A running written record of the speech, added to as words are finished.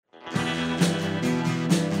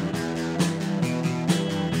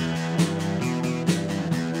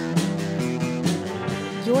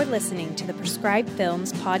listening to the Prescribed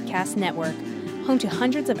Films Podcast Network, home to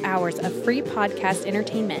hundreds of hours of free podcast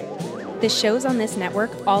entertainment. The shows on this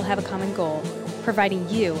network all have a common goal, providing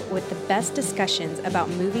you with the best discussions about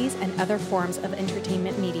movies and other forms of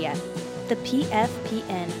entertainment media. The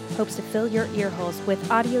PFPN hopes to fill your earholes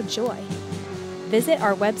with audio joy. Visit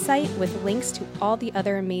our website with links to all the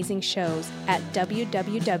other amazing shows at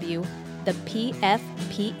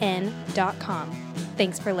www.thepfpn.com.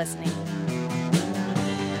 Thanks for listening.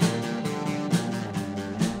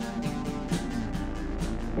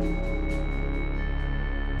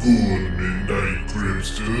 Good midnight,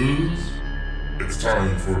 Cripsters. It's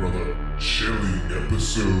time for another chilling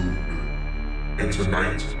episode. And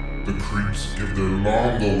tonight, the Creeps give their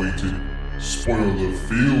long-awaited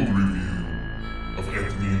spoiler-filled review of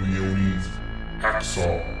Anthony Leone's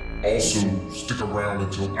Hacksaw. Also, stick around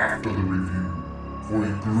until after the review for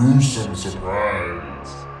a gruesome surprise.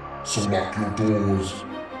 So lock your doors,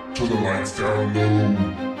 turn the lights down low.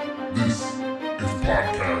 This is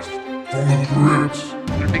Podcast from the Crypt.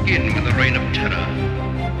 We begin with a reign of terror.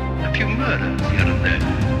 A few murders here and there.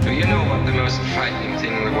 Do you know what the most frightening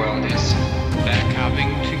thing in the world is? They're coming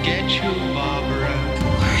to get you, Barbara.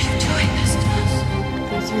 Why are you doing this to us?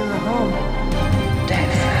 Because you're home.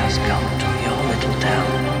 Death has come to your little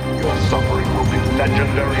town. Your suffering will be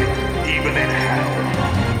legendary, even in hell.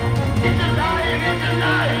 It's alive! It's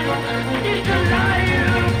alive! It's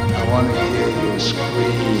alive! I want to hear you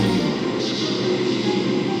scream.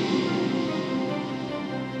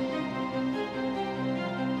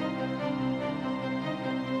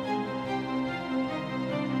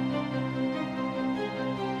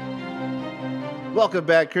 Welcome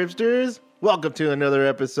back, Cryptsters. Welcome to another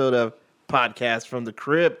episode of Podcast from the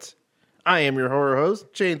Crypt. I am your horror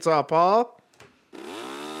host, Chainsaw Paul.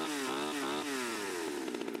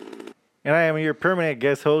 And I am your permanent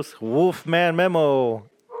guest host, Wolfman Memo.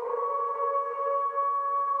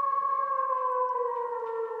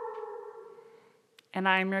 And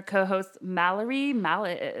I'm your co-host, Mallory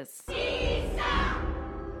Malice.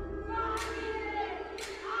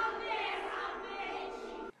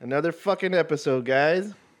 Another fucking episode,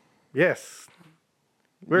 guys. Yes.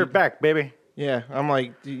 We're back, baby. Yeah, I'm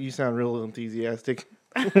like, you sound real enthusiastic.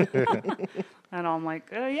 And I'm like,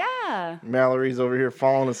 yeah. Mallory's over here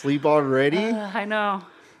falling asleep already. I know.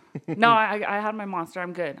 No, I had my monster.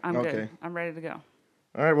 I'm good. I'm good. I'm ready to go.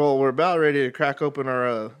 All right, well, we're about ready to crack open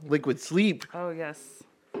our liquid sleep. Oh, yes.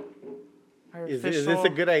 Is this a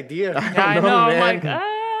good idea? I know, man. I'm like,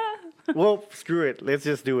 Well, screw it. Let's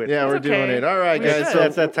just do it. Yeah, we're doing it. All right, guys. So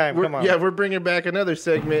that's that time. Come on. Yeah, we're bringing back another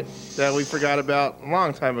segment that we forgot about a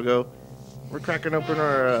long time ago. We're cracking open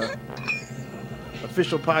our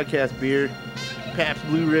official podcast beer, Pabst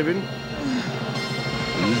Blue Ribbon.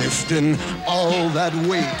 Lifting all that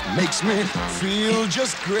weight makes me feel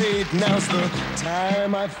just great. Now's the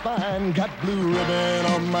time I find got Blue Ribbon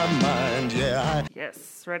on my mind. Yeah.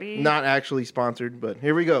 Yes, ready? Not actually sponsored, but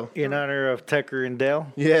here we go. In honor of Tucker and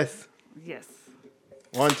Dale. Yes. Yes.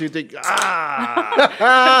 1, 2, 3.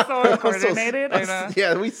 Ah! So coordinated. I know.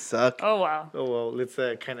 Yeah, we suck. Oh wow. Oh well, let's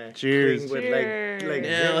kind of cheers. With like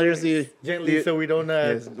yeah, there's gently so we don't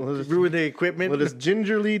ruin the equipment. Let us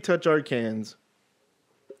gingerly touch our cans.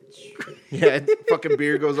 Yeah, fucking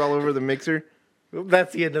beer goes all over the mixer.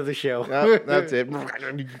 That's the end of the show. That's it.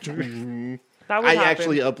 I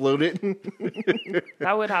actually upload it.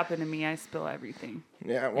 That would happen to me. I spill everything.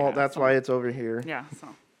 Yeah, well, that's why it's over here. Yeah, so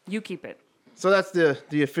you keep it. So that's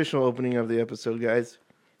the official opening of the episode, guys.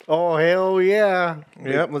 Oh, hell yeah.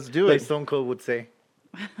 Yep, let's do like it. Like Stone Cold would say.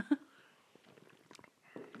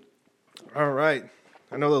 All right.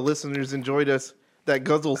 I know the listeners enjoyed that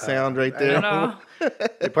guzzle sound right there. I know.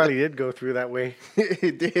 It probably did go through that way.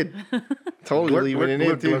 It did. Totally went in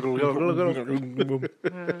it, too.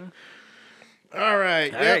 All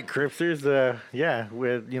right. All right, Cripsters.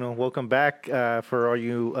 Welcome back for all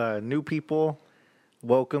you new people.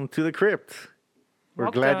 Welcome to the Crypt. We're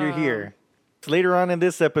glad you're here. Later on in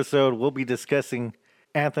this episode, we'll be discussing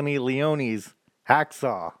Anthony Leone's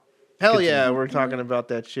Hacksaw. Hell yeah, we're talking about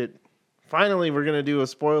that shit. Finally, we're gonna do a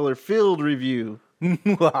spoiler-filled review. We're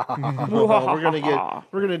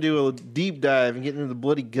gonna do a deep dive and get into the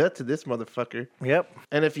bloody guts of this motherfucker. Yep.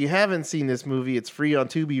 And if you haven't seen this movie, it's free on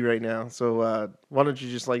Tubi right now. So why don't you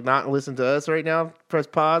just not listen to us right now? Press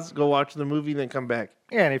pause, go watch the movie, then come back.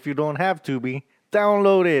 Yeah, and if you don't have Tubi,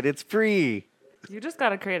 download it. It's free. You just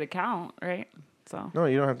gotta create an account, right? So no,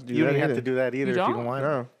 you don't have to do that. You don't have to do that either if you don't want.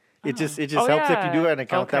 No. It just helps if you do have an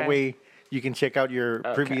account. Okay. That way you can check out your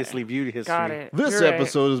previously viewed history. Got it. This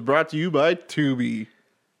episode is brought to you by Tubi.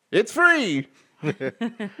 It's free.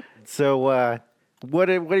 So what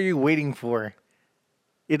are you waiting for?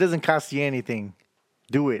 It doesn't cost you anything.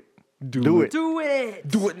 Do it. Do it. Do it.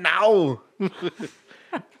 Do it now.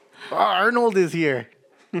 Arnold is here.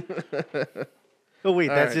 Oh wait,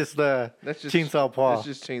 that's just Chainsaw Paul. That's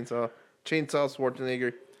just Chainsaw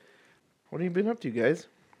Schwarzenegger. What have you been up to, guys?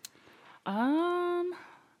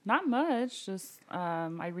 Not much. Just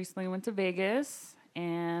I recently went to Vegas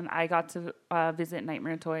and I got to visit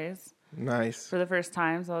Nightmare Toys. Nice. For the first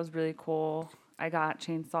time, so that was really cool. I got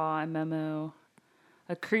Chainsaw and Memo,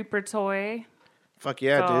 a Creeper toy. Fuck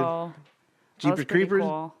yeah, so dude. Jeepers Creepers?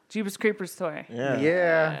 Cool. Jeepers Creepers toy.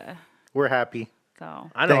 Yeah. We're happy. So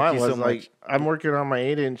I know Thank I you was so like, much. I'm working on my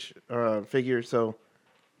 8-inch figure, so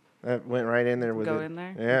that went right in there with Go it. in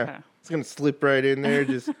there? Yeah. Okay. It's going to slip right in there.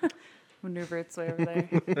 Just maneuver its way over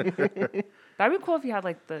there. That'd be cool if you had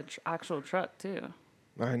like the actual truck too.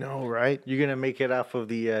 I know, right? You're gonna make it off of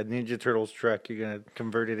the Ninja Turtles truck. You're gonna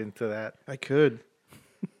convert it into that. I could.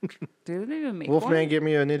 Do they even make Wolfman, one? get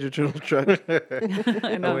me a Ninja Turtle truck. I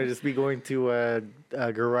I'm know. gonna just be going to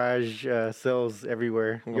garage sales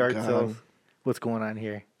everywhere, Oh, yard God. sales. What's going on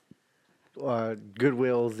here?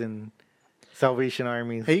 Goodwills and Salvation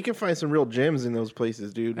Armies. Hey, you can find some real gems in those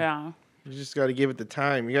places, dude. Yeah. You just got to give it the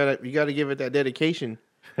time. You got to give it that dedication.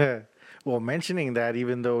 Well, mentioning that,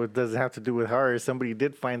 even though it doesn't have to do with horror, somebody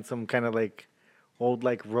did find some kind of like old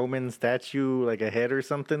like Roman statue, like a head or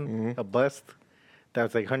something, a bust that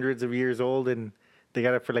was like hundreds of years old, and they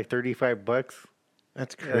got it for like $35.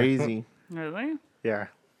 That's crazy. Really? Yeah,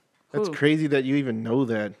 That's Who? crazy that you even know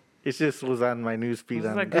that. it just was on my news feed. Was it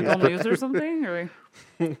On like Google News or something? Or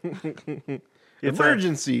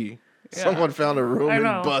Emergency. Someone found a Roman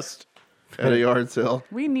know. bust at a yard sale.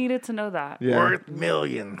 we needed to know that. Yeah. worth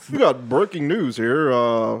millions. We got breaking news here.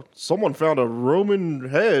 Someone found a Roman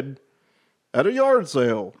head at a yard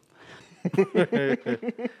sale.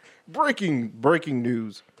 breaking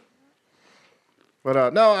news.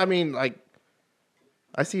 But no, I mean, like,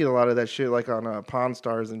 I see a lot of that shit like on Pawn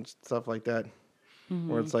Stars and stuff like that,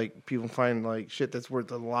 where it's like people find like shit that's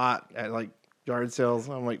worth a lot at like yard sales.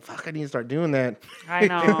 I'm like, fuck, I need to start doing that. I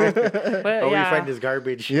know. But All we yeah. find is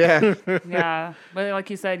garbage. Yeah. Yeah. But like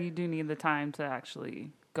you said, you do need the time to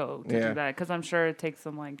actually go to Yeah. do that. Because I'm sure it takes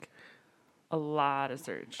them like a lot of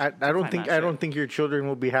search. I to don't find think that I don't shit. think your children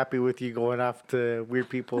will be happy with you going off to weird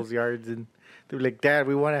people's yards and they're like, Dad,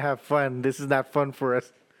 we want to have fun. This is not fun for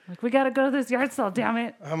us. Like, we got to go to this yard sale, damn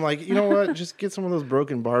it. I'm like, you know what? Just get some of those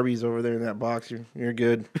broken Barbies over there in that box. You're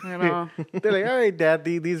good. You know? They're like, all right, Dad,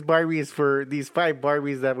 these Barbies for these 5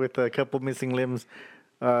 Barbies that with a couple missing limbs,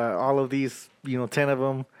 all of these, 10 of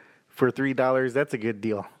them for $3. That's a good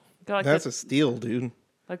deal. Like That's the, a steal, dude.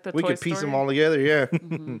 like the We Toy could piece Story. them all together. Yeah.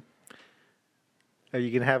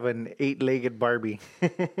 You can have an 8-legged Barbie.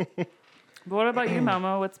 But what about you,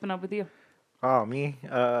 Momo? What's been up with you? Oh, me?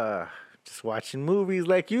 Just watching movies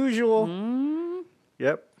like usual.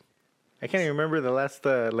 Yep. I can't even remember the last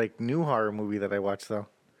new horror movie that I watched though.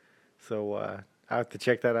 So I'll have to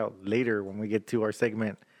check that out later when we get to our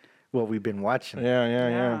segment, what we've been watching.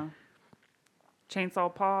 Yeah.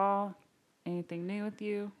 Chainsaw Paul. Anything new with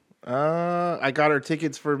you? I got our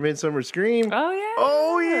tickets for Midsummer Scream. Oh yeah.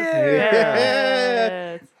 Oh yeah.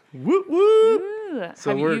 Yes. Whoop whoop. Ooh.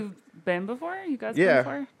 So Have we're- you been before? You guys been Yeah.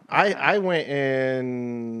 before? I went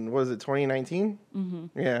in, what was it, 2019?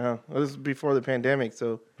 Mm-hmm. Yeah. It was before the pandemic,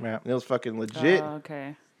 so Yeah. it was fucking legit. Oh,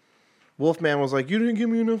 okay. Wolfman was like, you didn't give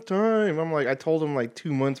me enough time. I'm like, I told him like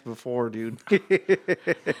 2 months before, dude.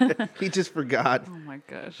 He just forgot. Oh my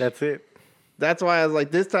gosh. That's it. That's why I was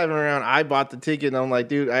like, this time around, I bought the ticket. And I'm like,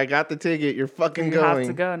 dude, I got the ticket. You're fucking you going. have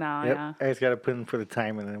to go now, Yep. yeah. I just got to put in for the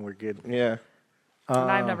time and then we're good. Yeah.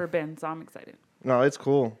 And I've never been, so I'm excited. No, it's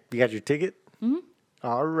cool. You got your ticket? Mm-hmm.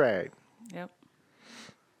 All right. Yep.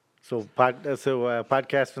 So,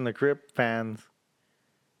 Podcast from the Crypt fans,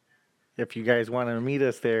 if you guys want to meet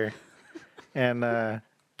us there and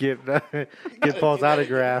get Paul's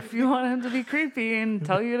autograph. If you want him to be creepy and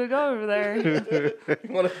tell you to go over there.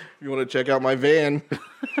 You want to check out my van?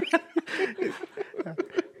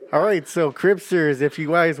 All right, so Cripsters, if you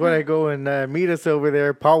guys want to go and meet us over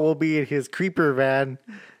there, Paul will be in his creeper van.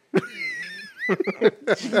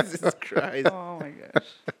 Jesus Christ. Oh my gosh.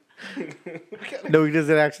 No, he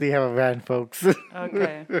doesn't actually have a van, folks.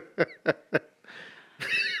 Okay.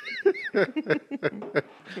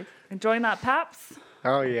 Enjoying that Paps?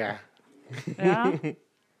 Oh, yeah. Yeah?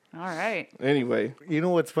 All right. Anyway. You know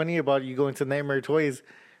what's funny about you going to Nightmare Toys?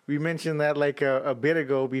 We mentioned that like a bit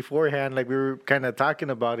ago beforehand, like we were kind of talking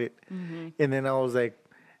about it. Mm-hmm. And then I was like,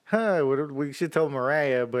 we should tell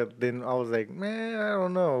Mariah. But then I was like, man, I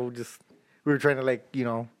don't know. Just, we were trying to like,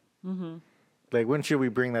 like when should we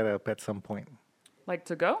bring that up at some point? Like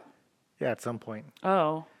to go? Yeah, at some point.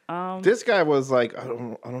 Oh. This guy was like, I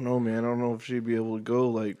don't know, man. I don't know if she'd be able to go,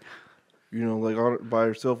 like, you know, like by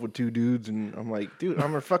herself with 2 dudes. And I'm like, dude,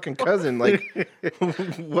 I'm her fucking cousin. Like,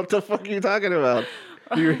 what the fuck are you talking about?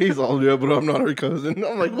 He's all, yeah, but I'm not her cousin.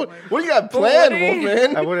 I'm like, what do you got planned,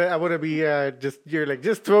 Wolfman? I would be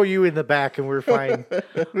just throw you in the back and we're fine.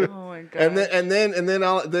 Oh my god. And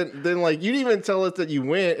then like you didn't even tell us that you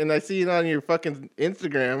went, and I see it on your fucking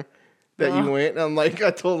Instagram that you went. And I'm like,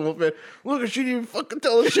 I told Wolfman, look, she didn't even fucking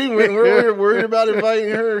tell us she went. We're worried about inviting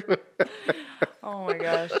her. Oh my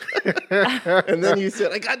gosh. And then you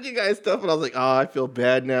said, I got you guys stuff, and I was like, oh, I feel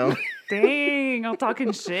bad now. Dang, I'm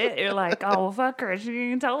talking shit. You're like, oh, well, fuck her. She didn't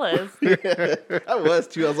even tell us. I was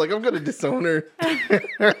too. I was like, I'm going to disown her.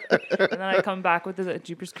 And then I come back with the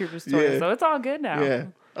Jeepers Creepers story. Yeah. So it's all good now. Yeah.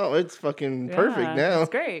 Oh, it's fucking perfect now. It's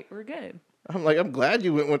great. We're good. I'm like, I'm glad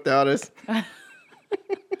you went without us.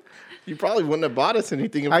 You probably wouldn't have bought us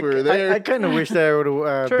anything if we were there. I kind of wish that I would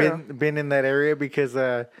have been in that area because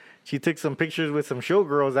she took some pictures with some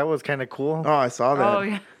showgirls. That was kind of cool. Oh, I saw that. Oh,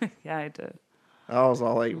 yeah. Yeah, I did. I was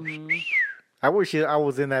all like, I wish I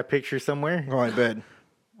was in that picture somewhere. Oh, I bet.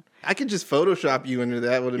 I could just Photoshop you into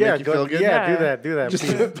that. Would it make you feel good? Yeah, do that.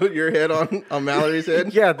 Just put your head on Mallory's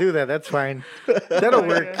head? Yeah, do that. That's fine. That'll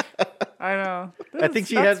work. I know. I think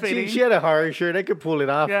she had a horror shirt. I could pull it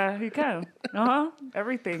off. Yeah, you can.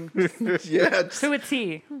 Everything. Yeah. To a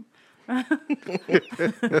T.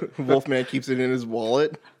 Wolfman keeps it in his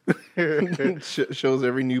wallet. Shows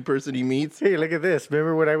every new person he meets. Hey, look at this.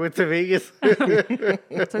 Remember when I went to Vegas? Took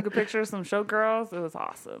a picture of some showgirls. It was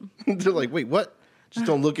awesome. They're like, wait, what? Just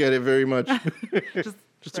don't look at it very much.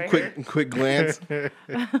 Just a quick glance.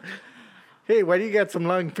 Hey, why do you got some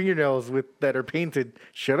long fingernails that are painted?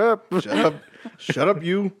 Shut up. Shut up,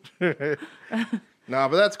 you. Nah,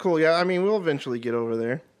 but that's cool. Yeah, I mean, we'll eventually get over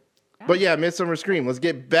there. Yeah. But yeah, Midsummer Scream. Let's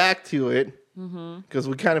get back to it. Because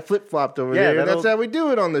we kind of flip-flopped over there. That's how we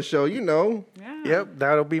do it on the show, you know. Yeah. Yep,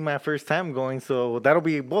 that'll be my first time going. So that'll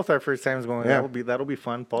be both our first times going. Yeah. That'll be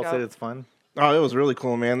fun. Paul said it's fun. Oh, it was really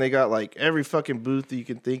cool, man. They got like every fucking booth that you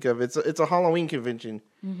can think of. It's a Halloween convention.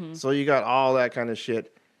 So you got all that kind of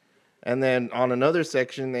shit. And then on another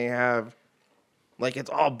section, they have like it's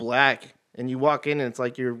all black. And you walk in and it's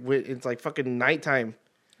like fucking nighttime.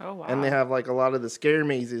 Oh, wow. And they have like a lot of the scare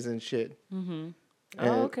mazes and shit.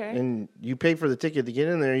 Oh, okay. And you pay for the ticket to get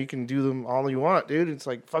in there. You can do them all you want, dude. It's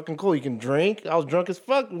like fucking cool. You can drink. I was drunk as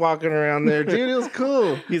fuck walking around there, dude. It was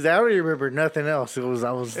cool. I don't remember nothing else. It was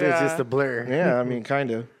just a blur. Yeah, I mean, kind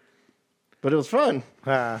of. But it was fun.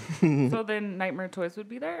 So then Nightmare Toys would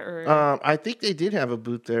be there? Or? I think they did have a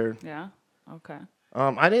booth there. Yeah? Okay.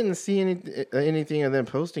 I didn't see anything of them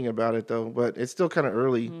posting about it, though. But it's still kind of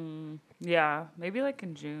early. Yeah, maybe like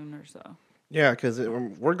in June or so. Yeah, because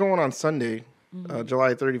we're going on Sunday,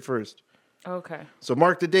 July 31st. Okay. So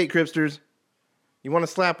mark the date, Cripsters. You want to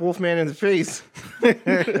slap Wolfman in the face?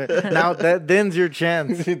 Now then's your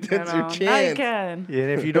chance. That's your chance. I can. And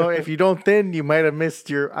if you don't then you might have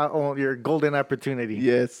missed your golden opportunity.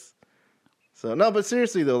 Yes. So no, but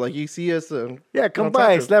seriously though, like you see us. Come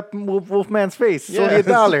by, slap Wolfman's face. It's only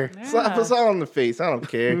 $1. Yeah. Slap us all in the face. I don't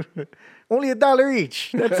care. Only $1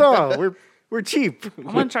 each. That's all. We're cheap. I'm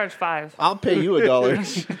gonna charge $5. I'll pay you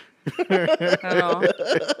 $1.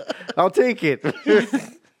 I'll take it.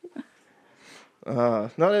 No,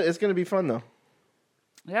 it's gonna be fun though.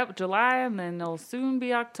 Yep, July, and then it'll soon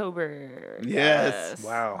be October. Yes.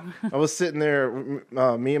 Wow. I was sitting there.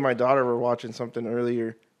 Me and my daughter were watching something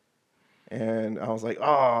earlier, and I was like,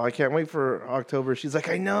 "Oh, I can't wait for October." She's like,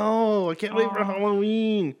 "I know. I can't wait for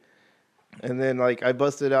Halloween." And then like I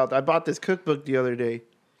busted out. I bought this cookbook the other day,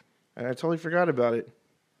 and I totally forgot about it.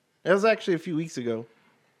 It was actually a few weeks ago,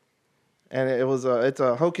 and it's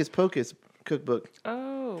a Hocus Pocus cookbook.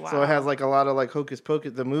 Oh, wow. So it has like a lot of like Hocus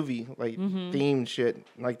Pocus, the movie, like themed shit,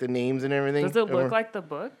 like the names and everything. Does it look like the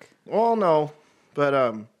book? Well, no,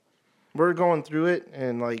 but we're going through it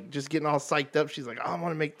and like just getting all psyched up. She's like, oh, I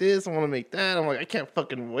want to make this, I want to make that. I'm like, I can't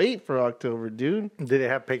fucking wait for October, dude. Did it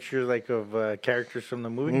have pictures like of characters from the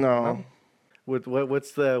movie? No.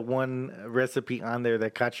 What's the one recipe on there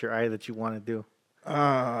that caught your eye that you want to do?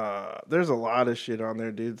 There's a lot of shit on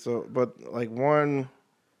there, dude. So, but like one,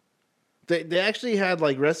 they actually had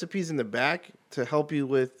like recipes in the back to help you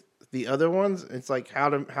with the other ones. It's like how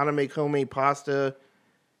to make homemade pasta,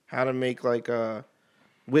 how to make like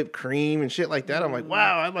whipped cream and shit like that. I'm like,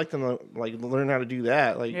 wow, I'd like to learn how to do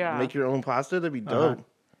that. Like make your own pasta. That'd be dope.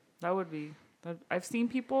 That would be. I've seen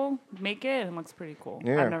people make it and it looks pretty cool.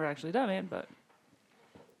 Yeah. I've never actually done it, but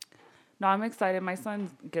no, I'm excited. My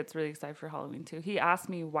son gets really excited for Halloween too. He asked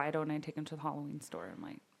me why don't I take him to the Halloween store. I'm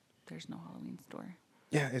like, there's no Halloween store.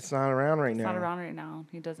 Yeah, it's not around right It's now. not around right now.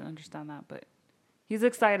 He doesn't understand that, but he's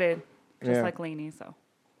excited, just like Lainey. So.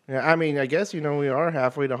 Yeah, I mean, I guess, we are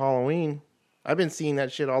halfway to Halloween. I've been seeing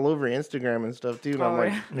that shit all over Instagram and stuff, too. And I'm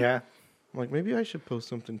like, yeah. I'm like, maybe I should post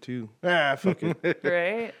something, too. Fuck it.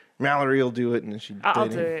 Right? Mallory will do it, and she I'll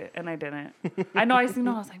didn't. do it, and I didn't. I know I seen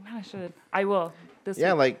it. I was like, man, I should. I will. This week.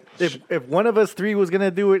 Like if one of us three was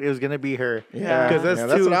gonna do it, it was gonna be her. Yeah, because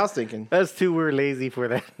that's what I was thinking. Us two were lazy for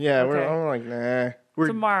that. Yeah, Okay. I'm like, nah.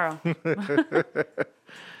 Tomorrow.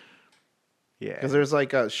 Yeah, because there's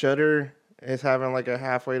like a Shudder is having like a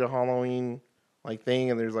halfway to Halloween like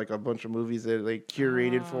thing, and there's like a bunch of movies that they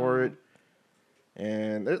curated for it,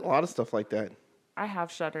 and there's a lot of stuff like that. I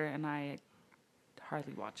have Shudder, and I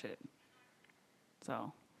hardly watch it,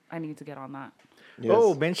 so I need to get on that. Yes.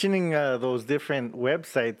 Oh, mentioning those different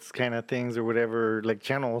websites kind of things or whatever, like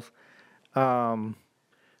channels.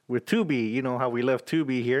 With Tubi, you know how we love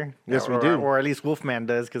Tubi here. Yes, we do. Or at least Wolfman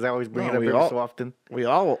does, because I always bring it up we every all- so often. We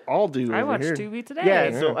all do. I over watched here. Tubi today.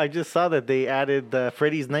 Yeah, so I just saw that they added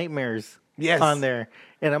Freddy's Nightmares on there.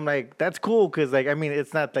 And I'm like, that's cool, because, like, I mean,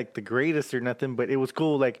 it's not, like, the greatest or nothing, but it was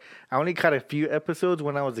cool. Like, I only caught a few episodes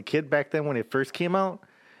when I was a kid back then when it first came out.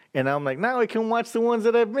 And I'm like, now I can watch the ones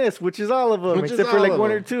that I've missed, which is all of them, except for, like,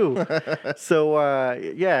 one or two. So,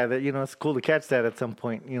 yeah, it's cool to catch that at some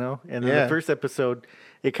point, And then the first episode,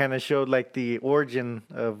 it kind of showed, like, the origin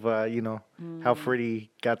of, how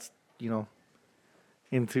Freddy got,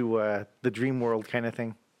 into the dream world kind of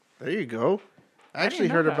thing. There you go. I actually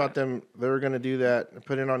know heard that. about them. They were gonna do that,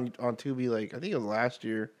 put it on Tubi. Like I think it was last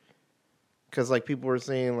year, because like people were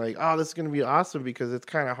saying like, "Oh, this is gonna be awesome," because it's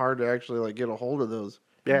kind of hard to actually like get a hold of those.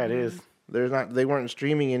 Yeah, it is. They weren't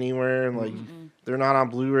streaming anywhere, and like they're not on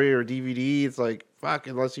Blu-ray or DVD. It's like fuck,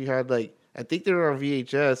 unless you had like I think they were on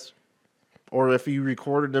VHS, or if you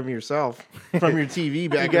recorded them yourself from your TV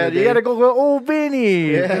back in the day. You gotta go, oh,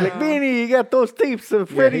 Benny. Like, Benny, you got those tapes of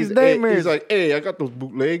Freddy's Nightmares. He's like, hey, I got those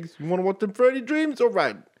bootlegs. You want to watch them Freddy dreams? All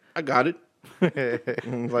right, I got it.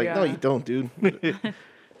 And he's like, no, you don't, dude.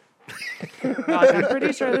 God, I'm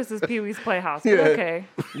pretty sure this is Pee-wee's Playhouse, but okay.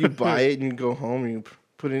 You buy it and you go home and you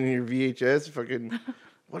put it in your VHS. Fucking,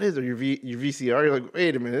 what is it? Your VCR? You're like,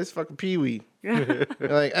 wait a minute, it's fucking Pee-wee. You're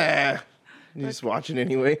like, you just watch it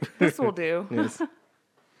anyway. This will do. Yes.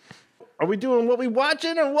 Are we doing what we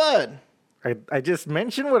watching or what? I just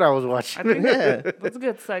mentioned what I was watching. I think that's a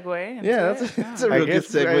good segue. into That's it. a real good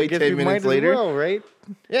segue. 10 minutes later, well, right?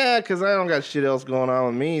 Yeah, because I don't got shit else going on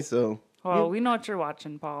with me. So, Well, we know what you're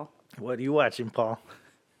watching, Paul. What are you watching, Paul?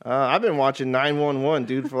 I've been watching 911,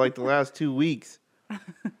 dude, for like the last 2 weeks.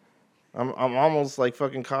 I'm almost like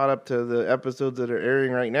fucking caught up to the episodes that are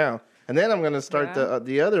airing right now, and then I'm gonna start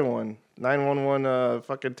the other one, 911,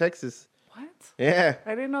 fucking Texas. What? Yeah.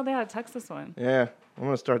 I didn't know they had a Texas one. Yeah, I'm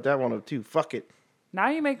gonna start that one up too. Fuck it. Now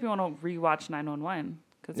you make me want to rewatch 911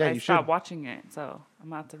 because I you stopped should. watching it, so I'm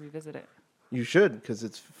gonna have to revisit it. You should, because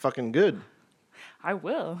it's fucking good. I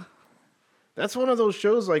will. That's one of those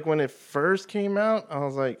shows, like, when it first came out, I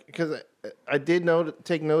was like, because I did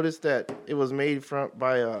take notice that it was made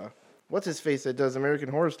by, what's his face that does American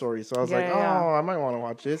Horror Story. So I was I might want to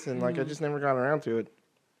watch this. And, like, I just never got around to it.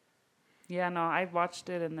 Yeah, no, I watched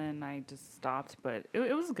it and then I just stopped, but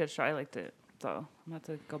it was a good show. I liked it, so I'm gonna have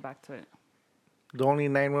to go back to it. The only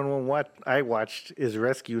 911 I watched is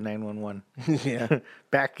Rescue 911. Yeah.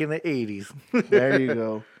 Back in the 80s. There you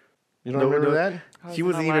go. You don't remember that? She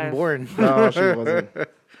wasn't even born. No, she wasn't.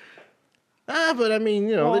 But I mean,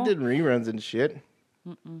 they did reruns and shit.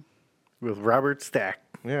 With Robert Stack.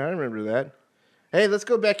 Yeah, I remember that. Hey, let's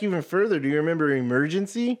go back even further. Do you remember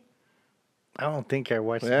Emergency? I don't think I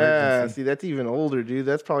watched Yeah, Emergency. see, that's even older, dude.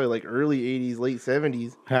 That's probably like early 80s, late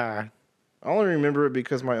 70s. Ha. I only remember it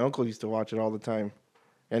because my uncle used to watch it all the time.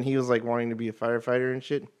 And he was like wanting to be a firefighter and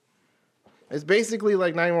shit. It's basically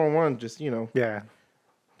like 911, just, Yeah.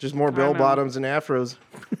 just more bell bottoms and afros.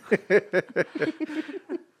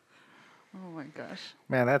 Oh my gosh.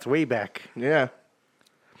 Man, that's way back. Yeah.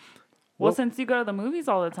 Well, since you go to the movies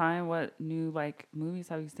all the time, what new movies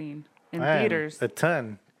have you seen in theaters? A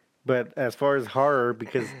ton. But as far as horror,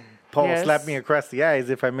 because Paul slapped me across the eyes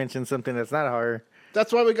if I mentioned something that's not horror.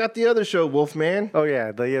 That's why we got the other show, Wolfman. Oh,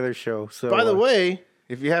 yeah, the other show. So, by the way,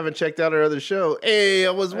 if you haven't checked out our other show, hey,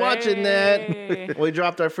 I was watching that. We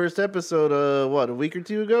dropped our first episode, a week or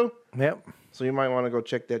two ago? Yep. So you might want to go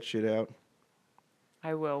check that shit out.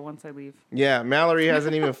 I will once I leave. Yeah, Mallory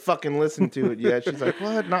hasn't even fucking listened to it yet. She's like,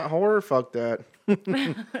 what? Not horror? Fuck that.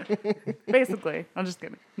 Basically. I'm just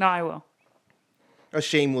kidding. No, I will. A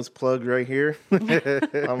shameless plug right here.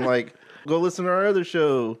 I'm like, Go listen to our other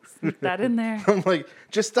show. Sneak that in there. I'm like,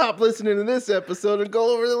 just stop listening to this episode and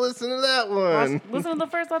go over to listen to that one. Listen to the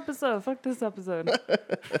first episode. Fuck this episode.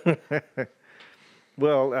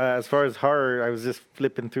 Well, as far as horror, I was just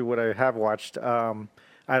flipping through what I have watched. I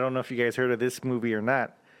don't know if you guys heard of this movie or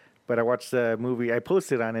not, but I watched the movie. I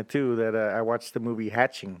posted on it too that I watched the movie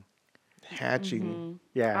Hatching. Hatching. Mm-hmm.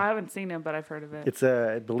 Yeah. I haven't seen it, but I've heard of it. It's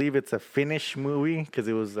I believe it's a Finnish movie because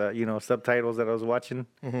it was subtitles that I was watching.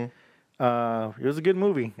 Mm-hmm. It was a good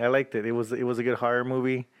movie. I liked it. It was a good horror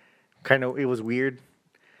movie. It was weird.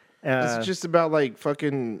 It's just about like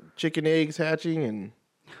fucking chicken eggs hatching and.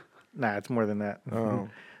 Nah, it's more than that. Oh,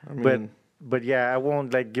 I mean, but yeah, I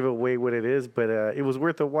won't like give away what it is. But it was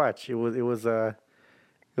worth a watch. It was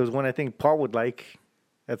one I think Paul would like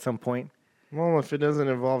at some point. Well, if it doesn't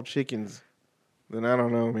involve chickens, then I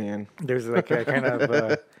don't know, man. There's like a kind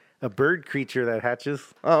of a bird creature that hatches.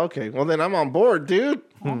 Oh, okay. Well, then I'm on board, dude.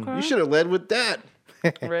 Okay. You should have led with that.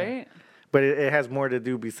 Right? But it has more to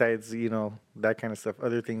do besides that kind of stuff.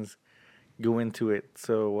 Other things go into it.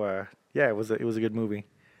 So yeah, it was a good movie.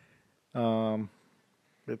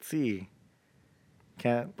 Let's see.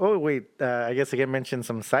 I guess I can mention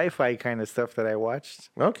some sci-fi kind of stuff that I watched.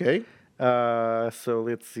 Okay. So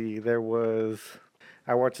let's see.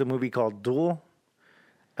 I watched a movie called Duel.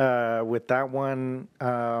 With that one,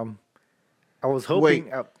 I was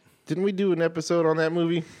hoping. Wait, didn't we do an episode on that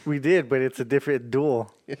movie? We did, but it's a different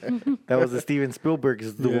Duel. That was a Steven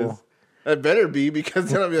Spielberg's Duel. Yes. That better be,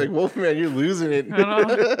 because then I'll be like, Wolfman, you're losing it.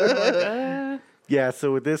 Yeah,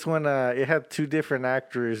 so with this one, it had two different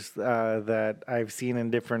actors that I've seen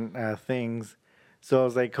in different things. So I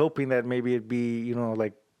was like hoping that maybe it'd be,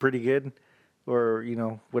 like pretty good or,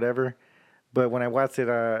 whatever. But when I watched it,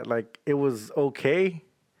 it was okay.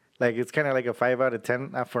 Like it's kind of like a 5 out of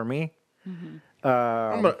 10 for me. Mm-hmm.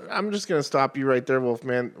 I'm just gonna stop you right there,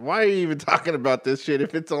 Wolfman. Why are you even talking about this shit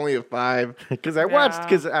if it's only a 5? Because I watched.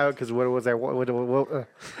 Because what was I? What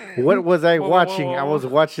was I watching? I was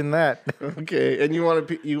watching that. Okay, and you want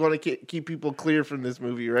to keep people clear from this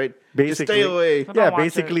movie, right? Basically, just stay away. Yeah,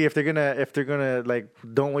 basically, if they're gonna like,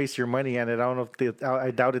 don't waste your money on it. I don't know if I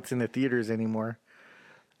doubt it's in the theaters anymore.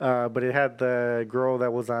 But it had the girl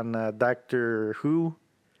that was on Doctor Who.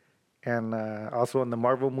 And also in the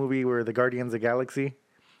Marvel movie where the Guardians of the Galaxy,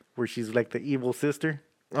 where she's like the evil sister.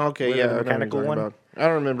 Okay, yeah, the mechanical one. About. I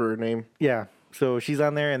don't remember her name. Yeah, so she's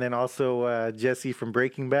on there, and then also Jesse from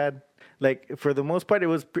Breaking Bad. Like for the most part, it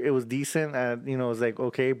was decent. It was like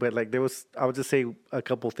okay, but like I would just say a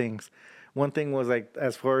couple things. One thing was like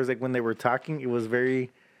as far as like when they were talking, it was very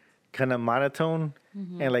kind of monotone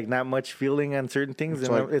and like not much feeling on certain things.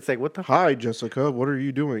 It's like what the hi Jessica, what are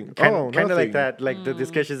you doing? Kind of like that. Like the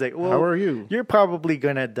discussion is like, well, how are you? You're probably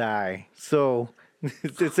gonna die. So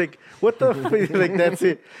it's like what the like that's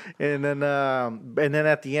it. And then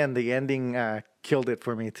at the end, the ending killed it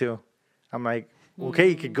for me too. I'm like, okay,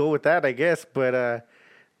 you could go with that, I guess, but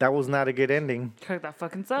that was not a good ending. That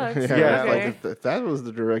fucking sucks. Yeah, okay. Like if that was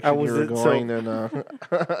the direction you were going, then I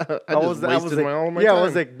wasted all my time. I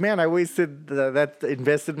was like, man, I wasted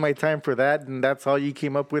invested my time for that, and that's all you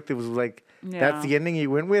came up with. It was like, that's the ending you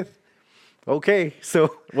went with? Okay,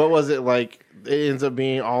 so. What was it like? It ends up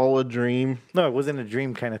being all a dream? No, it wasn't a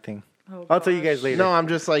dream kind of thing. Oh, I'll tell you guys later. No, I'm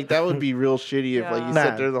just like, that would be real shitty if like you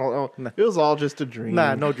sat there the whole it was all just a dream.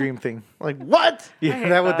 Nah, no dream thing. Like what? Yeah,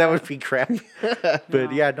 that would be crap.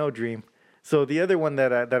 But yeah, no dream. So the other one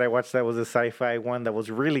that I watched that was a sci-fi one that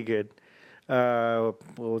was really good. What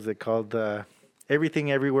was it called?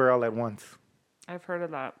 Everything Everywhere All at Once. I've heard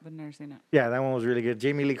of that, but never seen it. Yeah, that one was really good.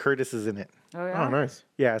 Jamie Lee Curtis is in it. Oh yeah. Oh nice.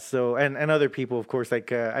 Yeah. So and other people, of course.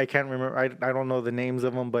 Like I can't remember. I don't know the names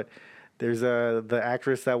of them, but. There's the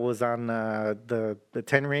actress that was on the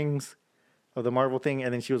 10 Rings of the Marvel thing,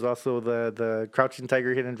 and then she was also the Crouching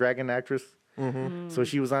Tiger, Hidden Dragon actress. Mm-hmm. So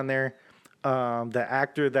she was on there. The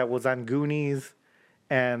actor that was on Goonies,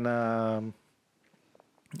 and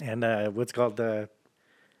what's called the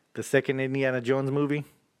second Indiana Jones movie.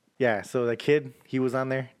 Yeah, so the kid, he was on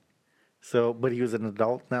there. So, but he was an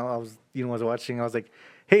adult now. I was watching. I was like,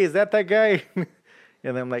 hey, is that guy?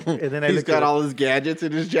 And then I'm like, and then he's got all his gadgets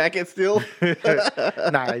in his jacket still. Nah,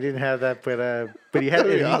 I didn't have that, but he had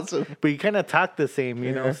it. Awesome. But he kind of talked the same,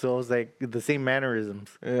 you know. So it was like the same mannerisms.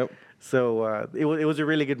 Yep. So it was a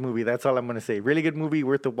really good movie. That's all I'm gonna say. Really good movie,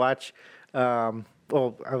 worth a watch. If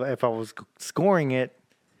I was scoring it,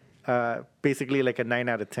 basically like a 9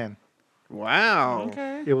 out of 10. Wow.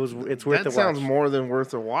 Okay. It's worth a watch. That sounds more than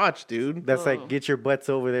worth a watch, dude. That's like get your butts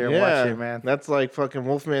over there and watch it, man. That's like fucking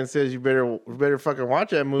Wolfman says you better fucking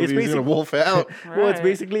watch that movie. He's gonna wolf out. Right. Well, it's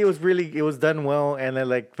basically it was done well, and then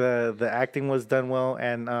like the acting was done well,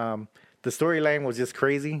 and the storyline was just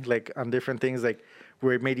crazy, like on different things, like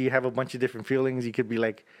where it made you have a bunch of different feelings. You could be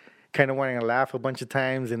like kind of wanting to laugh a bunch of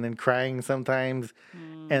times and then crying sometimes.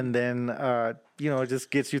 And then, it just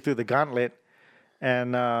gets you through the gauntlet.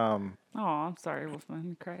 And, I'm sorry, Wolfman.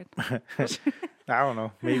 You cried. I don't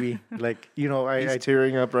know. Maybe like, He's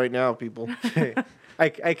tearing up right now, people. I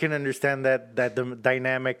can understand that the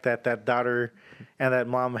dynamic that daughter and that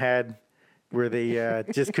mom had where they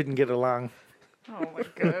just couldn't get along. Oh my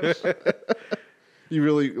gosh. You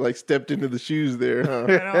really like stepped into the shoes there, huh? I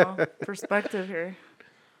know. Perspective here.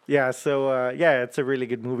 Yeah, so it's a really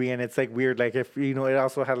good movie, and it's like weird. Like if it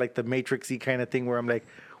also had like the Matrix-y kind of thing where I'm like,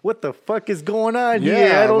 what the fuck is going on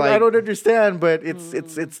here? I don't understand, but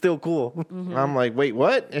it's still cool. Mm-hmm. I'm like, wait,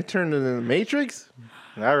 what? It turned into the Matrix?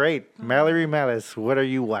 All right, Mallory Malice, what are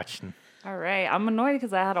you watching? All right, I'm annoyed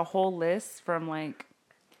because I had a whole list from like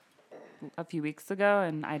a few weeks ago,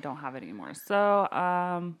 and I don't have it anymore. So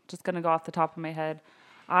just gonna go off the top of my head.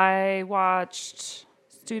 I watched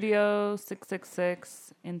Studio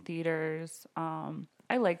 666 in theaters.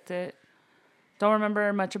 I liked it. Don't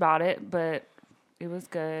remember much about it, but it was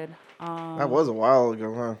good. That was a while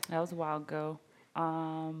ago, huh? That was a while ago.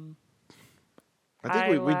 I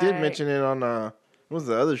think we did mention it on what was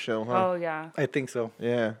the other show, huh? Oh yeah. I think so.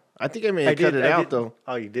 Yeah. I think I may have cut it out though.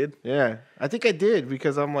 Oh, you did? Yeah. I think I did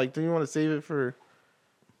because I'm like, do you want to save it for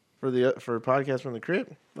a podcast from the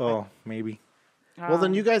crypt? Oh, maybe. Well,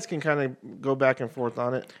 then you guys can kind of go back and forth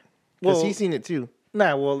on it because he's seen it too.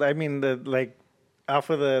 Nah, well, I mean, off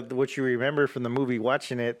of what you remember from the movie,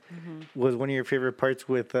 watching it was one of your favorite parts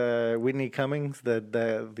with Whitney Cummings, the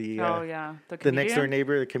next door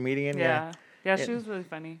neighbor, the comedian. Yeah, she was really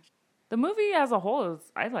funny. The movie as a whole,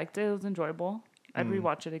 I liked it. It was enjoyable. I'd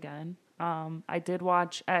rewatch it again. I did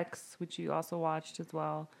watch X, which you also watched as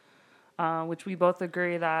well, which we both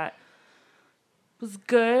agree that was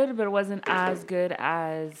good, but it wasn't as good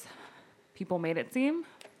as people made it seem.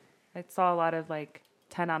 I saw a lot of like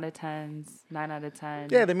 10 out of 10s, 9 out of 10.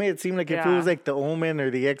 Yeah, they made it seem like if it was like The Omen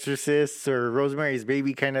or The Exorcist or Rosemary's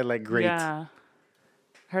Baby, kind of like great. Yeah.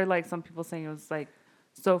 Heard like some people saying it was like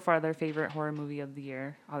so far their favorite horror movie of the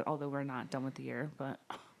year, although we're not done with the year, but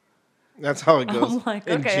that's how it goes. I'm like,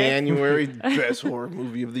 in okay. January, best horror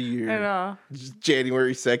movie of the year. I know.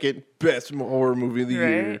 January 2nd, best horror movie of the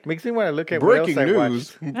year. Makes me want to look at breaking what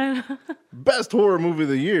else news. Best horror movie of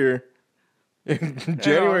the year.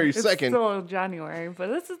 January 2nd. It's still January, but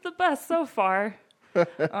this is the best so far.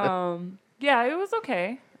 Yeah, it was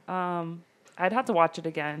okay. I'd have to watch it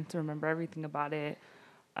again to remember everything about it.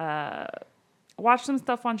 Watch some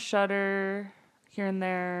stuff on Shudder here and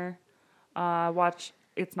there.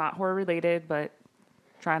 It's not horror related, but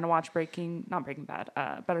trying to watch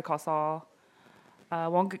Better Call Saul.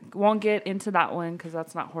 Won't get into that one because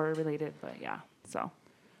that's not horror related, but yeah, so.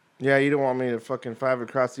 Yeah, you don't want me to fucking five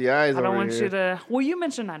across the eyes. I don't want here. you to. Well, you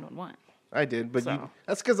mentioned 911. I did, but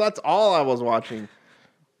that's because that's all I was watching.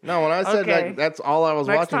 No, when I said that's all I was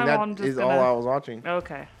watching, that is all I was watching.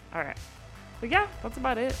 Okay, all right. But yeah, that's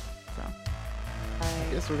about it. So.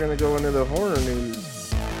 I guess we're gonna go into the horror news.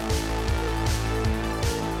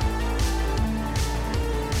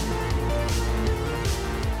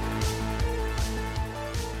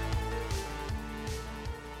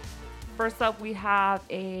 First up, we have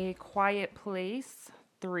A Quiet Place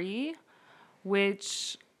 3,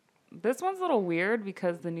 which this one's a little weird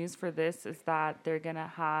because the news for this is that they're going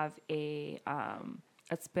to have a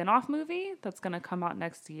spin-off movie that's going to come out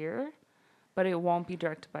next year, but it won't be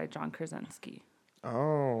directed by John Krasinski.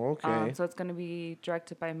 Oh, okay. So it's going to be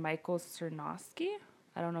directed by Michael Cernoski.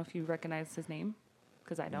 I don't know if you recognize his name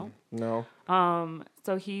because I don't. No.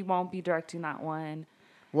 So he won't be directing that one.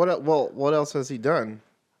 What else has he done?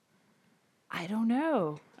 I don't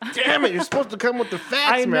know. Damn it! You're supposed to come with the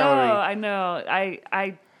facts, Mallory. I know.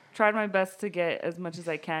 I tried my best to get as much as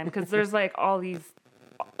I can because there's like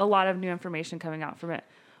a lot of new information coming out from it.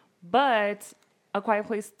 But A Quiet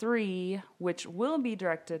Place 3, which will be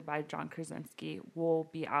directed by John Krasinski, will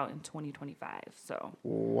be out in 2025. So.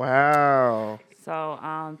 Wow.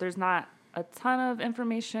 So there's not a ton of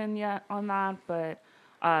information yet on that, but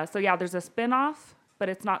there's a spinoff, but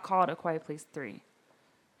it's not called A Quiet Place 3.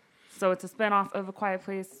 So it's a spinoff of A Quiet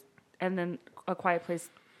Place, and then A Quiet Place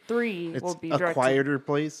 3 will be directed. A quieter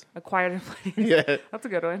place? A quieter place. Yeah. That's a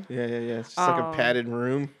good one. Yeah. It's just like a padded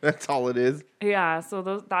room. That's all it is. Yeah,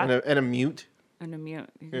 so and a mute. And a mute.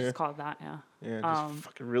 You can just call it that, yeah. Yeah, just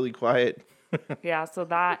fucking really quiet. Yeah, so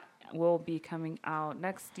that will be coming out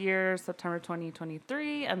next year, September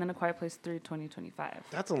 2023, and then A Quiet Place 3, 2025.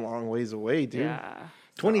 That's a long ways away, dude. Yeah.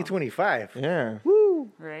 2025. Yeah. Woo.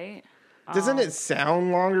 Right? Doesn't it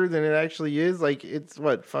sound longer than it actually is? Like, it's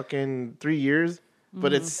what, fucking 3 years?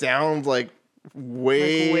 But it sounds like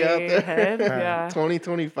way out there. Ahead. Yeah.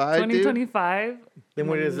 2025, 2025. Then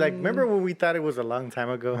when it's like, remember when we thought it was a long time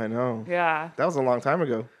ago? I know. Yeah. That was a long time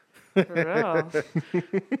ago. For real.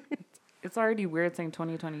 It's already weird saying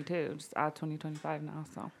 2022. Just add 2025 now.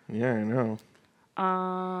 So. Yeah, I know.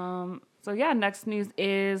 So yeah, next news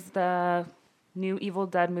is the new Evil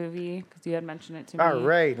Dead movie, because you had mentioned it to me. All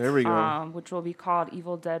right, there we go. Which will be called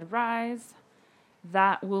Evil Dead Rise.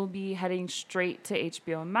 That will be heading straight to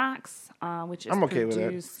HBO Max, which is I'm okay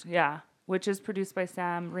produced. with that. Yeah, which is produced by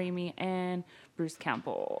Sam Raimi and Bruce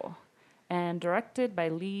Campbell, and directed by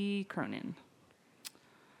Lee Cronin.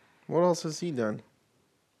 What else has he done?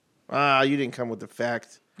 You didn't come with the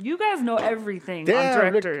facts. You guys know everything Damn,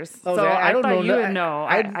 on directors, look, so I don't thought know you that. would know.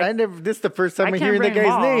 I never. This is the first time I I'm can't hearing the bring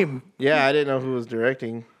 'em all. guy's name. Yeah, I didn't know who was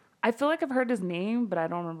directing. I feel like I've heard his name, but I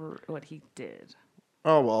don't remember what he did.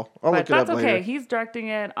 Oh, well. I'll look it That's up okay. later. He's directing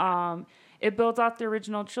it. It builds off the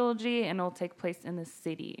original trilogy, and it'll take place in the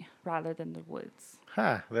city rather than the woods.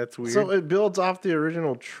 Huh, that's weird. So it builds off the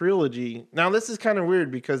original trilogy. Now, this is kind of weird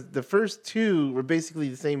because the first two were basically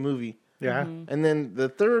the same movie. Yeah. And then the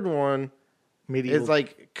third one Medieval. is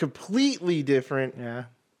like completely different Yeah.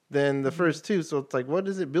 than the first two. So it's like, what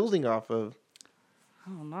is it building off of? I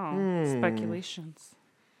don't know. Speculations.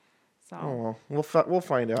 So, Oh, well, we'll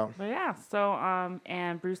find out. but yeah. So,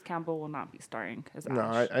 and Bruce Campbell will not be starring as No,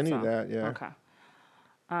 Ash. I knew that, yeah. Okay.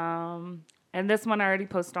 And this one I already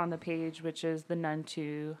posted on the page, which is The Nun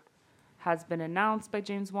 2, has been announced by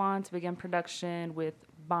James Wan to begin production with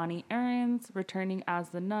Bonnie Aarons returning as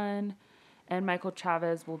the nun, and Michael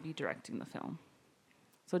Chavez will be directing the film.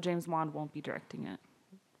 So James Wan won't be directing it.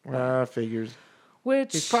 Figures.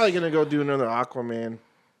 Which He's probably going to go do another Aquaman.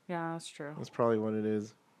 yeah, that's true. That's probably what it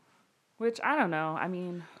is. Which I don't know. I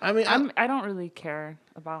mean, I don't really care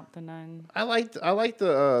about the nun. I liked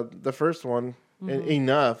the first one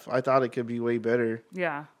enough. I thought it could be way better.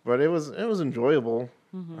 Yeah. But it was enjoyable.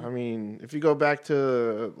 I mean, if you go back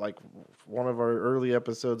to like one of our early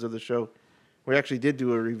episodes of the show, we actually did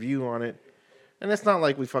do a review on it. And it's not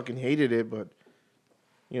like we fucking hated it, but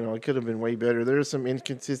you know, it could have been way better. There's some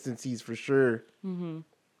inconsistencies for sure.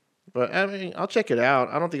 But I mean, I'll check it out.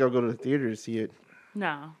 I don't think I'll go to the theater to see it.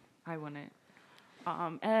 No, I wouldn't.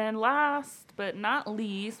 And last but not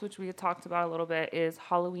least, which we had talked about a little bit, is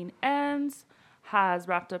Halloween Ends. Has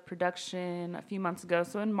wrapped up production a few months ago.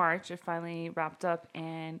 So in March, it finally wrapped up,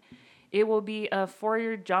 and it will be a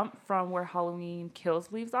 4-year jump from where Halloween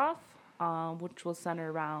Kills leaves off, which will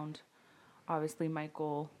center around, obviously,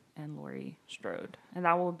 Michael and Laurie Strode. And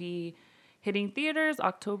that will be hitting theaters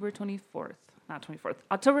October 14th,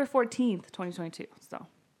 2022. So.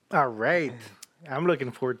 All right. I'm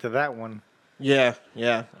looking forward to that one. Yeah.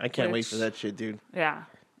 I can't wait for that shit, dude. Yeah.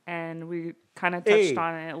 And we kind of touched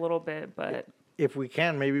on it a little bit, but... If we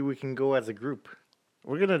can, maybe we can go as a group.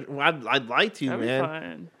 I'd like to, That'd be man.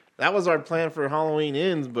 fun. That was our plan for Halloween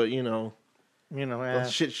Ends, but the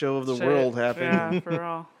shit show of the world happened. Yeah, for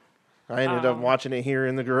real. I ended up watching it here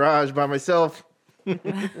in the garage by myself.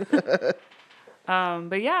 But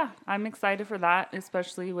yeah, I'm excited for that,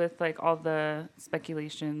 especially with like all the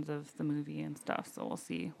speculations of the movie and stuff. So we'll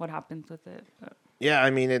see what happens with it. But. Yeah, I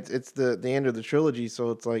mean it's the end of the trilogy, so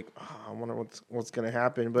it's like I wonder what's gonna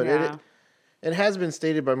happen. But it has been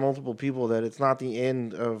stated by multiple people that it's not the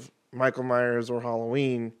end of Michael Myers or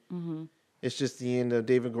Halloween. It's just the end of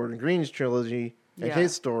David Gordon Green's trilogy and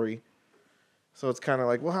his story. So it's kind of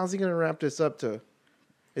like, well, how's he gonna wrap this up to?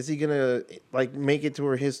 Is he gonna like make it to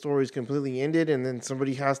where his story's completely ended, and then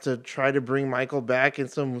somebody has to try to bring Michael back in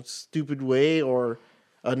some stupid way, or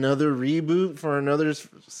another reboot for another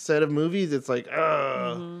set of movies? It's like,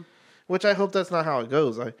 which I hope that's not how it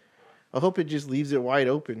goes. I hope it just leaves it wide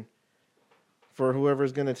open for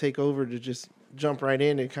whoever's gonna take over to just jump right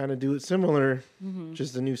in and kind of do it similar,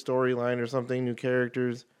 just a new storyline or something, new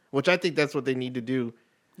characters. Which I think that's what they need to do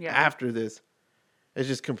after this. It's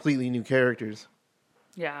just completely new characters.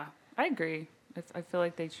 Yeah, I agree. I feel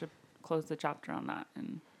like they should close the chapter on that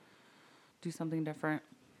and do something different.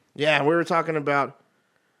 Yeah, we were talking about.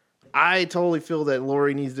 I totally feel that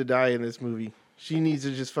Laurie needs to die in this movie. She needs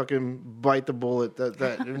to just fucking bite the bullet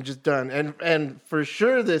that and just done. And for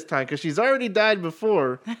sure this time, because she's already died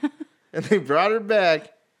before, and they brought her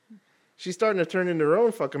back. She's starting to turn into her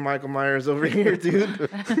own fucking Michael Myers over here, dude.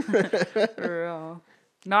 For real.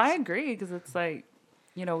 No, I agree, because it's like,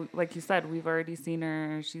 like you said, we've already seen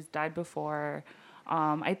her. She's died before.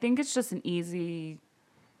 I think it's just an easy...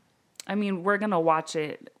 I mean, we're going to watch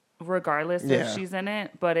it regardless if she's in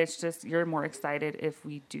it, but it's just you're more excited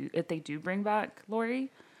if they do bring back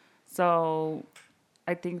Laurie. So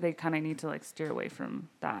I think they kind of need to like steer away from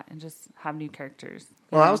that and just have new characters.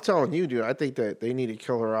 Well, I was telling you, dude, I think that they need to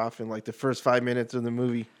kill her off in like the first 5 minutes of the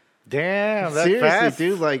movie. Damn, that's seriously, fast.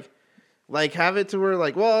 dude. Like have it to where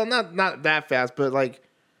like, well, not that fast, but like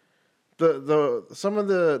some of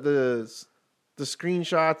the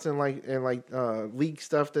screenshots and leak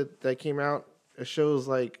stuff that came out, it shows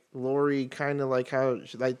like Lori kind of like how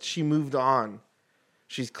she moved on.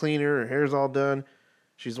 She's cleaner, her hair's all done.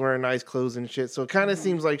 She's wearing nice clothes and shit. So it kind of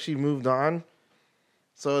seems like she moved on.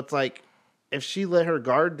 So it's like, if she let her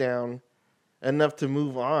guard down enough to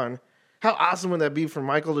move on, how awesome would that be for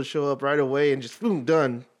Michael to show up right away and just boom,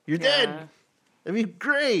 done. You're dead. It'd be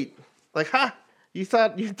great. Like, you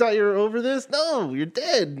thought you were over this? No, you're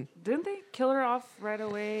dead. Didn't they kill her off right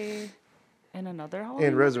away in another Halloween?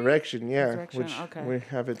 In Resurrection, yeah. Resurrection, Which okay. we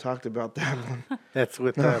haven't talked about that one. That's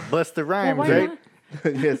with Busta Rhymes, why right? not?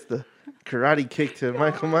 Yes, the karate kick to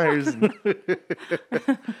Michael Myers. Oh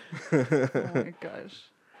my gosh.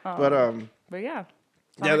 But yeah.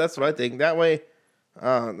 Yeah, that's what I think. That way,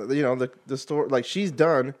 the story, like, she's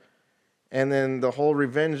done, and then the whole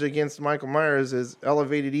revenge against Michael Myers is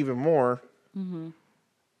elevated even more. Mm-hmm.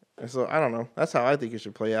 And so I don't know. That's how I think it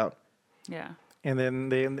should play out. Yeah. And then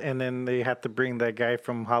they have to bring that guy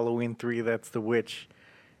from Halloween 3. That's the witch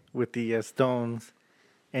with the stones,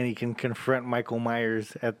 and he can confront Michael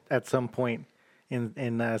Myers at some point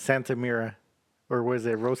in Santa Mira. Or was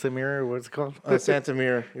it Rosa Mira? What's it called? Santa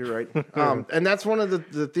Mira. You're right. And that's one of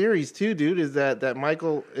the theories too, dude. Is that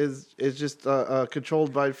Michael is just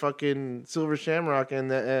controlled by fucking Silver Shamrock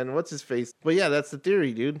and what's his face? But yeah, that's the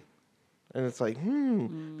theory, dude. And it's like,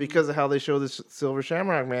 because of how they show the Silver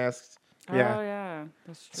Shamrock masks. Yeah. Oh yeah,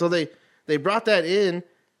 that's true. So they brought that in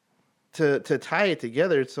to tie it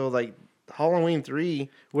together. So like Halloween 3.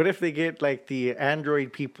 What if they get like the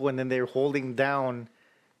android people and then they're holding down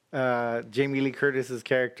Jamie Lee Curtis's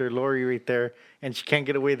character Laurie right there, and she can't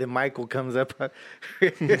get away? Then Michael comes up.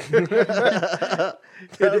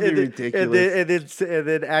 That'd be ridiculous. And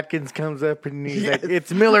then Atkins comes up and he's like,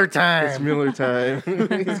 "It's Miller time." It's Miller time.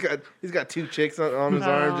 he's got two chicks on his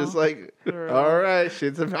arm, just like, all right,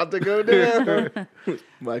 shit's about to go down.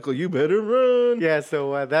 Michael, you better run. Yeah,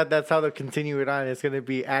 so that's how they'll continue it on. It's gonna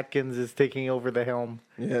be Atkins is taking over the helm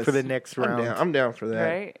for the next round. I'm down for that.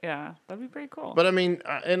 Right? Yeah, that'd be pretty cool. But I mean,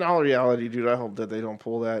 in all reality, dude, I hope that they don't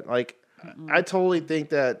pull that. Like, I totally think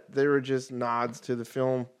that they were just nods to the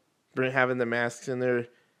film, having the masks in there.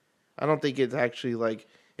 I don't think it's actually like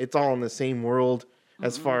it's all in the same world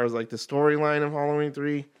as far as like the storyline of Halloween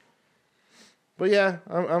 3. But yeah,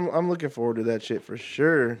 I'm looking forward to that shit for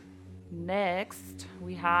sure. Next,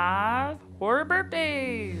 we have horror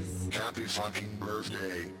birthdays. Happy fucking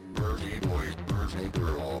birthday, birthday boy, birthday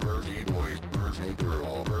girl, birthday boy, birthday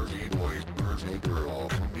girl, birthday boy, birthday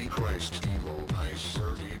girl. Be Christ, evil, nice,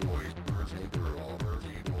 birthday boy, birthday girl,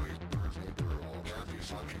 birthday boy, birthday girl. Happy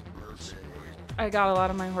fucking birthday. I got a lot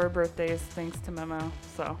of my horror birthdays thanks to Memo.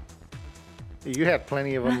 So You had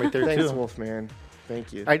plenty of them right there Thanks, too. Wolfman.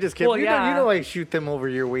 Thank you. I just kept, Well, you yeah. know I shoot them over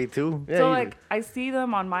your way too. Yeah, so you like did. I see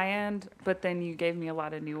them on my end, but then you gave me a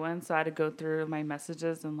lot of new ones, so I had to go through my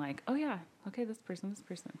messages and like, oh yeah, okay, this person.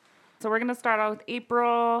 So we're gonna start out with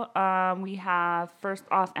April. We have first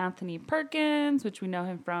off Anthony Perkins, which we know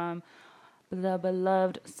him from the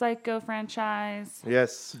beloved Psycho franchise.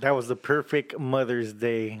 Yes. That was the perfect Mother's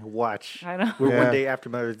Day watch. I know. We're Yeah. one day after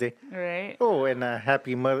Mother's Day. Right? Oh, and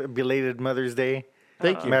happy belated Mother's Day.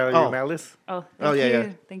 Thank you. Mario Malice. Oh, Oh, yeah, you. yeah.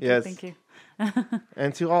 Thank Yes. you. Thank you.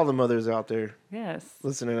 And to all the mothers out there Yes.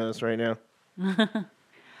 listening to us right now.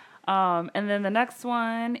 And then the next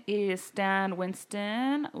one is Stan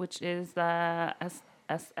Winston, which is the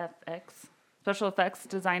SFX, special effects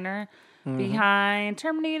designer behind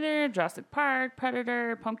Terminator, Jurassic Park,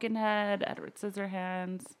 Predator, Pumpkinhead, Edward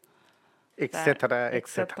Scissorhands, Etc.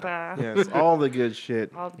 etc. Yes, all the good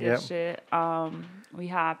shit. All the good Yep. shit. We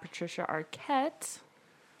have Patricia Arquette,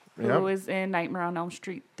 who Yep. was in Nightmare on Elm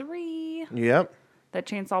Street 3, Yep. that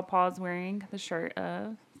Chainsaw Paul's wearing the shirt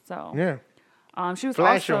of. So Yeah. she was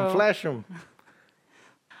Flash also them.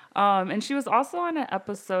 and she was also on an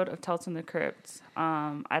episode of Tales from the Crypt.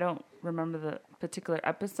 I don't remember the particular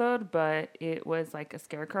episode, but it was like a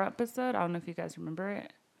Scarecrow episode. I don't know if you guys remember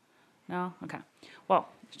it. No? Okay. Well,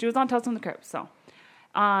 she was on Tales from the Crypt. So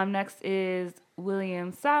next is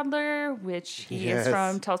William Sadler, which he is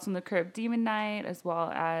from Tales from the Crypt Demon Knight, as well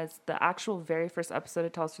as the actual very first episode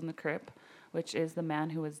of Tales from the Crypt, which is The Man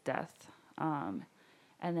Who Was Death. And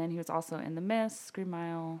then he was also in The Mist, Scream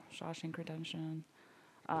Mile, Shawshank Redemption.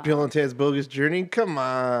 Bill and Ted's Bogus Journey. Come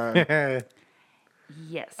on.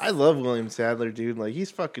 Yes. I love William Sadler, dude. Like, he's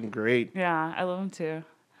fucking great. Yeah, I love him too.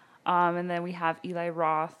 And then we have Eli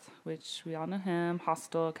Roth, which we all know him.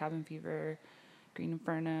 Hostel, Cabin Fever, Green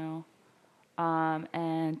Inferno.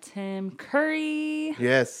 And Tim Curry.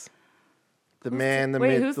 Yes. The man, the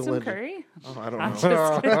Wait, myth, who's the Tim legend. Curry? Oh, I don't I'm know.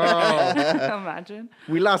 just kidding. Imagine.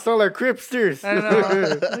 We lost all our Cripsters. I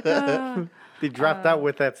know. Like, They dropped out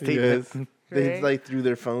with that statement. Yes. They Right. like threw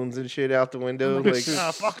their phones and shit out the window. Like,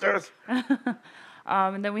 fuck this.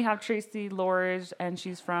 And then we have Tracy Lords, and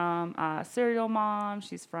she's from Serial Mom.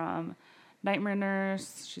 She's from Nightmare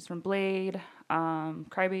Nurse. She's from Blade,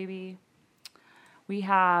 Crybaby. We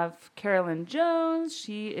have Carolyn Jones.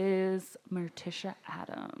 She is Morticia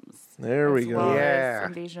Adams. There we as go. well as Yeah.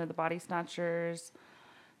 Invasion of the Body Snatchers.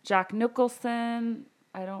 Jack Nicholson.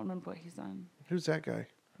 I don't remember what he's done. Who's that guy?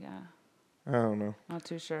 Yeah, I don't know. not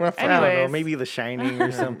too sure. Well, I I don't know, Anyways, maybe The Shining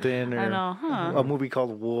or something, or I know, huh? a movie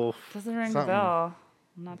called Wolf. Doesn't ring Something. a bell.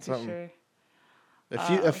 I'm not too Something.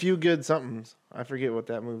 sure. A few good somethings. I forget what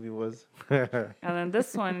that movie was. And then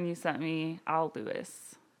this one you sent me, Al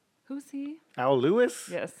Lewis. Who's he? Al Lewis?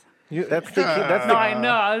 Yes. That's the kid. That's No, the I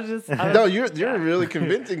know. I was just. No, you're really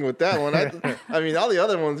convincing with that one. I mean, all the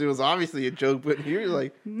other ones, it was obviously a joke, but you're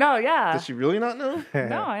like, No, yeah. does she really not know?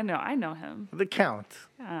 No, I know. I know him. the Count.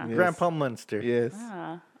 Yeah. Yes. Grandpa Munster. Yes.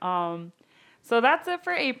 So that's it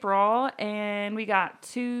for April, and we got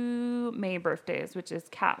 2 May birthdays, which is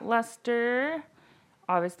Kat Lester,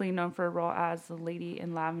 obviously known for her role as the Lady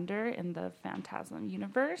in Lavender in the Phantasm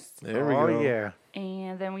universe. There we Oh, go. yeah.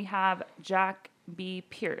 And then we have Jack B.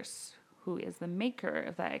 Pierce, who is the maker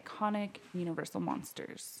of the iconic Universal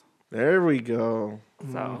Monsters. There we go.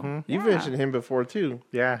 So You've yeah. mentioned him before too.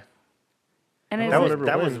 Yeah. And I is That it- was remember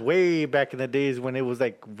that when. was way back in the days when it was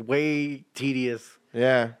like way tedious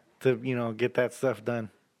Yeah. to get that stuff done.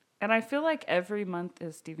 and I feel like every month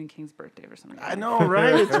is Stephen King's birthday or something. I know,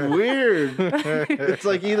 right? It's weird. It's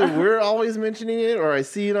like either we're always mentioning it or I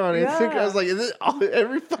see it on Instagram. I was like, is it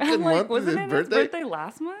every fucking I'm like, month is wasn't his it birthday? his birthday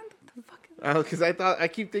last month? The fuck is- Because I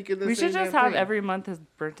keep thinking this. We should same just damn have thing. every month his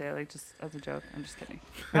birthday, like just as a joke. I'm just kidding.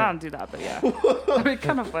 I don't do that, but yeah, that'd be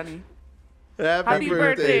kind of funny. Happy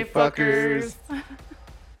birthday, fuckers!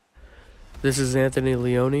 This is Anthony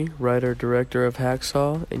Leone, writer-director of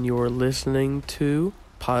Hacksaw, and you are listening to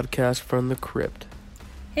Podcast from the Crypt.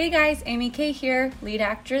 Hey guys, Amy Kay here, lead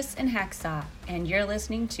actress in Hacksaw, and you're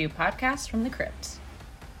listening to Podcast from the Crypt.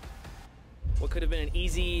 What could have been an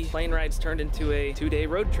easy plane rides turned into a 2-day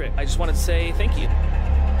road trip. I just wanted to say thank you.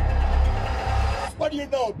 What do you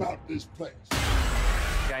know about this place?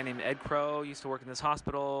 A guy named Ed Crow used to work in this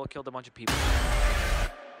hospital, killed a bunch of people.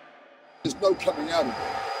 There's no coming out of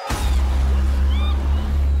it.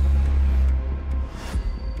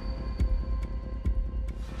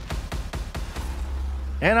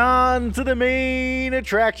 And on to the main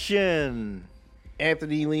attraction.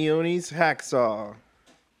 Anthony Leone's Hacksaw.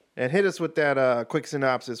 And hit us with that quick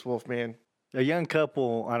synopsis, Wolfman. A young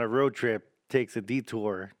couple on a road trip takes a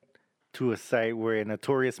detour to a site where a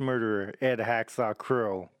notorious murderer, Ed Hacksaw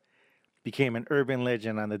Crow, became an urban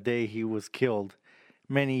legend on the day he was killed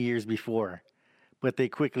many years before. But they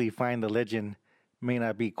quickly find the legend may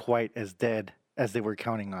not be quite as dead as they were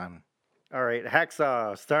counting on. All right,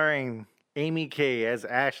 Hacksaw, starring Amy Kay as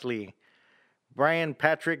Ashley, Brian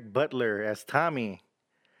Patrick Butler as Tommy,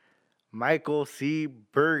 Michael C.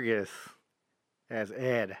 Burgess as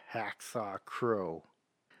Ed Hacksaw Crow.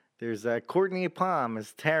 There's Courtney Palm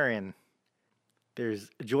as Taryn. There's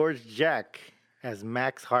George Jack as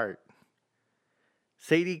Max Hart.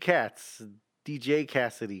 Sadie Katz, DJ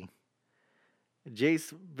Cassidy.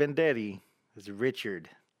 Jace Vendetti as Richard.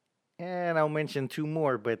 And I'll mention 2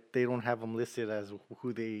 more, but they don't have them listed as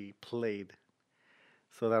who they played.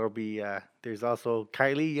 So that'll be, there's also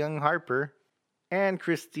Kylie Young Harper and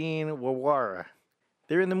Christine Wawara.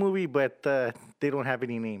 They're in the movie, but they don't have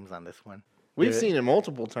any names on this one. We've seen it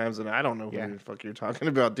multiple times, and I don't know who the fuck you're talking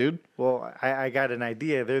about, dude. Well, I got an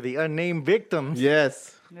idea. They're the unnamed victims.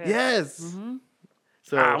 Yes. Yes. Mm-hmm.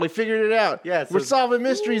 So we figured it out. Yeah, so we're solving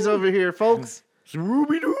mysteries over here, folks.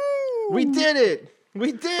 Scooby-Doo! We did it.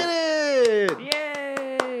 We did it.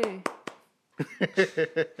 Yay!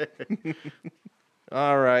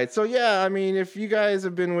 All right. So, yeah, I mean, if you guys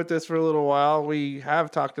have been with us for a little while, we have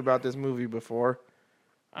talked about this movie before.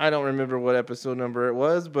 I don't remember what episode number it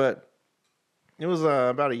was, but it was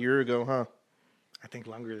about a year ago, huh? I think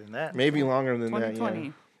longer than that. Maybe longer than that.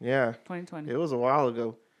 2020. Yeah. 2020. It was a while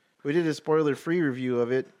ago. We did a spoiler-free review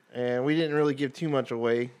of it, and we didn't really give too much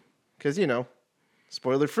away because,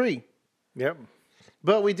 spoiler-free. Yep.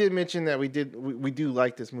 But we did mention that we do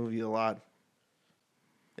like this movie a lot.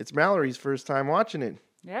 It's Mallory's first time watching it.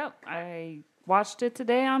 Yep, I watched it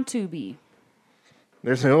today on Tubi.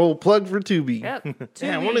 There's an old plug for Tubi. Yep.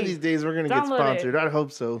 Yeah, one of these days we're gonna get sponsored. I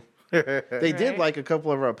hope so. They did like a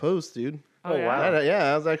couple of our posts, dude. Oh, wow.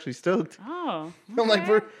 Yeah, I was actually stoked. Oh. I'm like,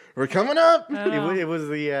 we're coming up. It was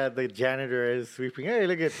the janitor is sweeping. Hey,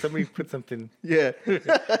 look at somebody put something. Yeah.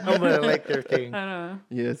 I'm gonna like their thing. I know.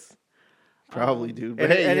 Yes. Probably, dude. But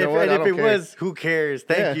And, hey, and you if, know what? and I if don't it care. was, who cares?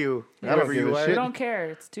 Thank Yeah. you. I don't whoever give you a are. We shit. don't care.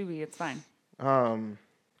 It's Tubi. It's fine. All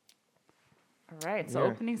right. So Yeah.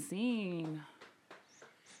 opening scene.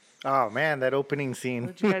 Oh man, that opening scene.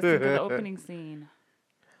 What did you guys think of the opening scene?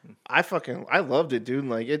 I loved it, dude.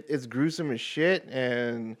 Like it's gruesome as shit,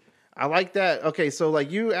 and I like that. Okay, so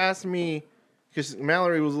like you asked me, because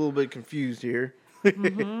Mallory was a little bit confused here,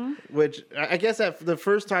 which I guess at the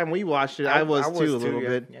first time we watched it, I was too a little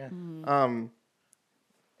bit. Yeah.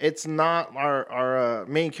 It's not our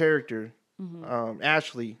main character,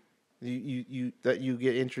 Ashley, you that you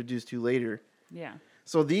get introduced to later. Yeah.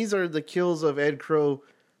 So these are the kills of Ed Crow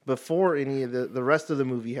before any of the rest of the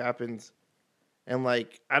movie happens. And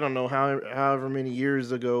like, I don't know however many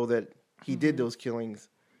years ago that he did those killings.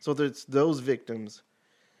 So there's those victims.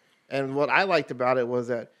 And what I liked about it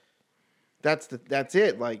was that's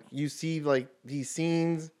it. Like you see like these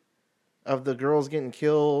scenes of the girls getting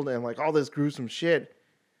killed and like all this gruesome shit.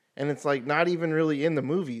 And it's like not even really in the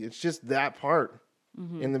movie. It's just that part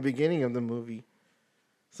in the beginning of the movie.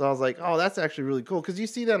 So I was like, oh, that's actually really cool. Because you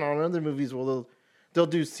see that on other movies where they'll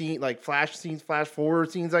do flash scenes, flash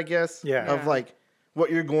forward scenes, I guess. Yeah. Of like what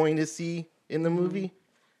you're going to see in the movie.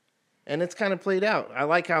 And it's kind of played out. I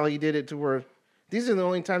like how he did it to where these are the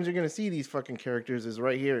only times you're going to see these fucking characters is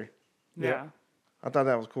right here. Yeah. I thought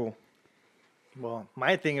that was cool. Well,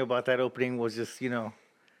 my thing about that opening was just,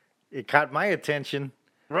 it caught my attention.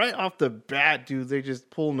 Right off the bat, dude, they just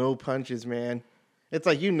pull no punches, man. It's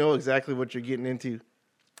like you know exactly what you're getting into.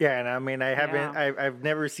 Yeah, and I mean, I've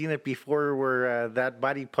never seen it before where that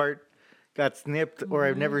body part got snipped, or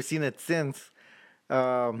I've never seen it since.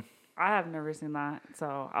 I have never seen that,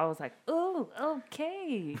 so I was like, "Oh,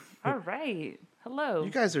 okay, all right, hello." You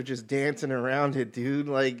guys are just dancing around it, dude.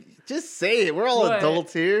 Like, just say it. We're all What?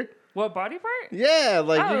 adults here. What body part? Yeah,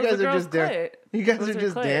 like Oh, you it was guys the are girl's just clit. You guys It was are her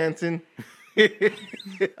just clit. dancing.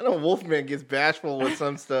 I know Wolfman gets bashful with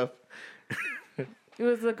some stuff. It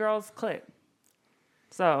was the girl's clit.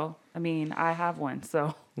 So, I mean, I have one,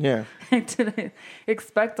 so Yeah. I didn't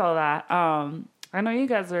expect all that. I know you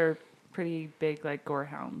guys are pretty big, like, gore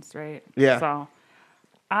hounds, right? Yeah. So,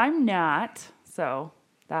 I'm not. So,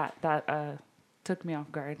 that took me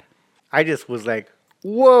off guard. I just was like,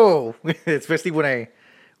 "Whoa!" Especially when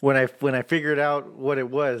I figured out what it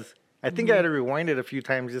was. I think I had to rewind it a few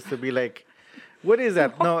times just to be like, "What is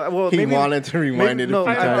that?" No, well, He maybe wanted to rewind it a no,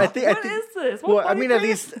 few times. I think, What is this? What well, I body mean,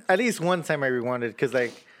 part? at least one time I rewinded because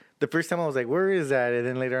like the first time I was like, "Where is that?" And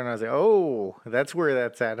then later on I was like, "Oh, that's where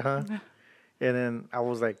that's at, huh?" And then I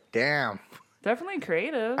was like, "Damn, Definitely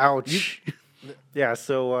creative. ouch." Yeah.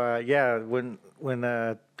 So when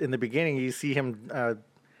in the beginning you see him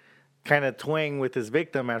kind of toying with his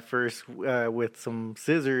victim at first with some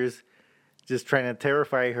scissors, just trying to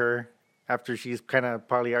terrify her after she's kind of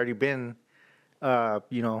probably already been,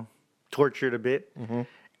 tortured a bit.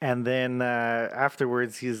 And then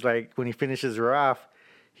afterwards, he's like, when he finishes her off,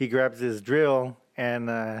 he grabs his drill. And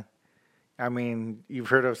I mean, you've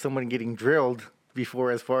heard of someone getting drilled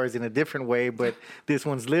before as far as in a different way, but this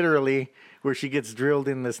one's literally where she gets drilled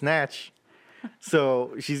in the snatch.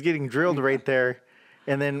 So she's getting drilled right there.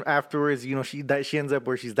 And then afterwards, she ends up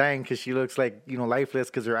where she's dying because she looks like, lifeless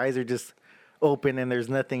because her eyes are just open and there's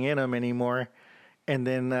nothing in them anymore. And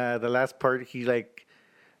then the last part, he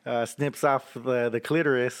snips off the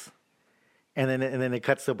clitoris, and then it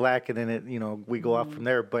cuts to black, and then we go off from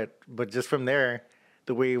there. But just from there,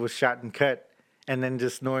 the way it was shot and cut, and then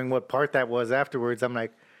just knowing what part that was afterwards, I'm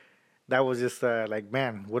like, that was just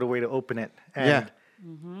man, what a way to open it. And Yeah.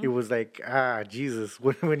 It was like, Jesus,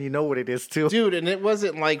 when you know what it is too. Dude, and it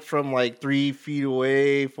wasn't like from like 3 feet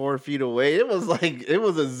away, 4 feet away. It was like, it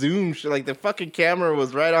was a zoom shit. Like the fucking camera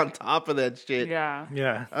was right on top of that shit. Yeah.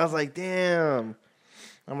 Yeah. I was like, damn.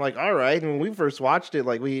 I'm like, all right. And when we first watched it,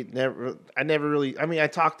 like I never really, I mean, I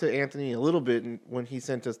talked to Anthony a little bit when he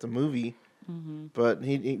sent us the movie, but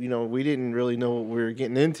he we didn't really know what we were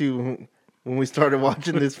getting into when we started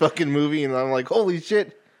watching this fucking movie. And I'm like, holy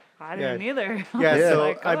shit. I didn't either. Yeah, Yeah. so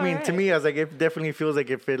Like, I mean, all to right. me, I was like, it definitely feels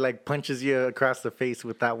like if it punches you across the face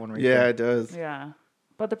with that one right Yeah, there. it does. Yeah.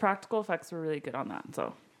 But the practical effects were really good on that.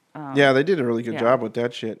 So, Yeah, they did a really good yeah. job with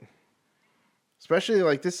that shit. Especially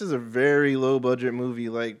like this is a very low budget movie,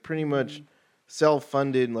 like pretty much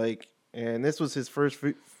self-funded, and this was his first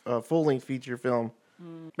full-length feature film.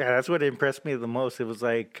 Yeah, that's what impressed me the most. It was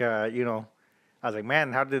like, I was like,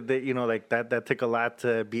 man, how did they, like that took a lot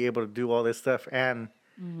to be able to do all this stuff and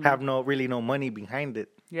have no money behind it.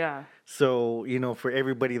 Yeah. So, for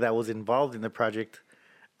everybody that was involved in the project,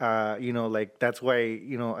 like that's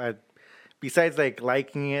why, besides like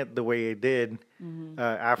liking it the way it did,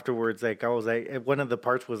 afterwards, like I was like, one of the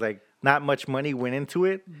parts was like not much money went into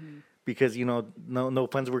it because, no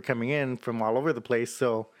funds were coming in from all over the place.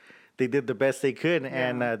 So they did the best they could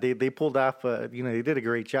and they pulled off, they did a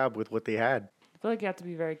great job with what they had. I feel like you have to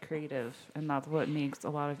be very creative, and that's what makes a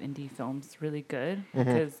lot of indie films really good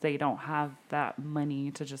because they don't have that money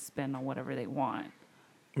to just spend on whatever they want.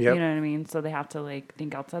 Yep. You know what I mean? So they have to like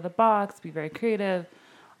think outside the box, be very creative.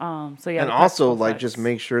 So yeah, and also like just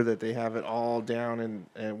make sure that they have it all down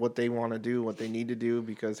and what they want to do, what they need to do,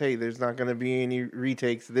 because hey, there's not going to be any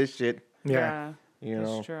retakes of this shit. Yeah,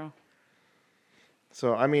 that's true.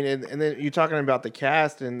 So, I mean, and then you're talking about the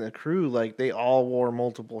cast and the crew, like, they all wore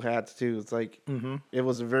multiple hats, too. It's like, it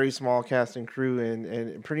was a very small cast and crew,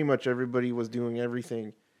 and pretty much everybody was doing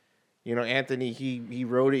everything. Anthony, he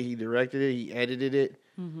wrote it, he directed it, he edited it.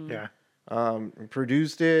 Yeah.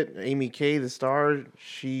 Produced it. Amy Kay, the star,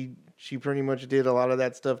 she pretty much did a lot of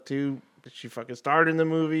that stuff, too. She fucking starred in the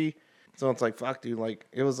movie. So it's like, fuck, dude, like,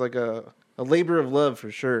 it was like a labor of love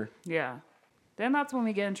for sure. Yeah. Then that's when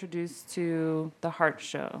we get introduced to the Heart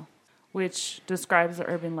Show, which describes the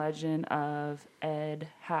urban legend of Ed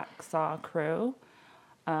Hacksaw Crow.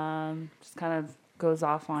 Just kind of goes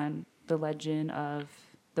off on the legend of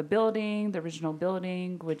the building, the original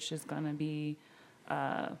building, which is going to be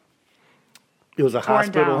it was a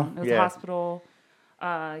hospital. Down. It was a hospital.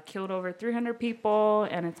 Killed over 300 people,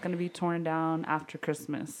 and it's going to be torn down after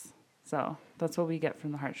Christmas. So that's what we get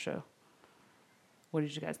from the Heart Show. What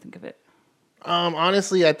did you guys think of it?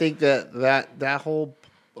 Honestly, I think that whole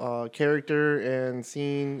character and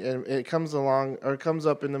scene, and it comes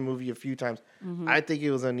up in the movie a few times. I think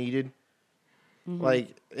it was unneeded. Like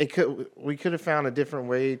we could have found a different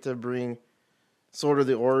way to bring sort of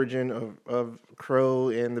the origin of Crow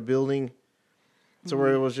and the building, so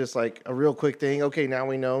where it was just like a real quick thing. Okay, now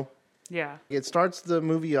we know. Yeah. It starts the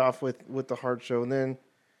movie off with the Heart Show, and then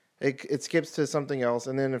it skips to something else,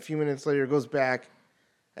 and then a few minutes later it goes back.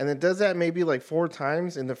 And it does that maybe like 4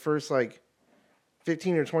 times in the first like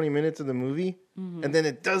 15 or 20 minutes of the movie. And then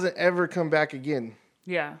it doesn't ever come back again.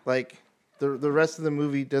 Yeah. Like the rest of the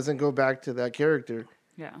movie doesn't go back to that character.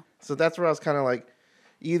 Yeah. So that's where I was kind of like,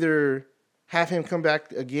 either have him come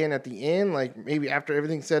back again at the end, like maybe after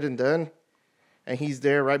everything's said and done, and he's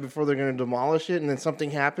there right before they're going to demolish it, and then something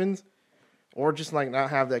happens, or just like not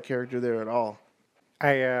have that character there at all.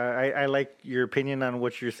 I like your opinion on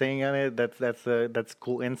what you're saying on it. That's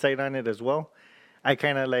cool insight on it as well. I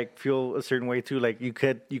kind of like feel a certain way too. Like you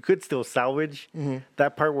could still salvage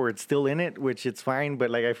that part where it's still in it, which it's fine. But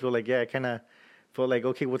like I feel like I kind of felt like,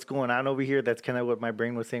 okay, what's going on over here? That's kind of what my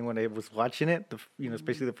brain was saying when I was watching it.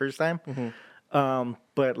 Especially the first time.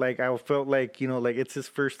 But like I felt like like it's his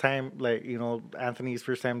first time, like Anthony's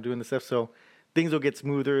first time doing the stuff, so things will get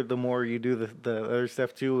smoother the more you do the other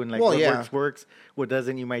stuff too, and like what works, what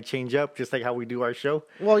doesn't, you might change up, just like how we do our show.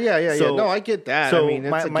 Well, yeah. No, I get that. So I mean,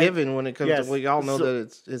 it's a given when it comes to, we all know that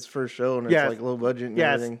it's his first show and it's like low budget and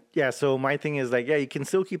everything. Yeah, so my thing is like, you can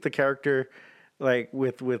still keep the character like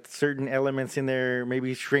with certain elements in there,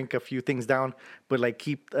 maybe shrink a few things down, but like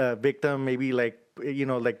keep victim, maybe like,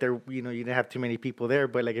 like there, you didn't have too many people there,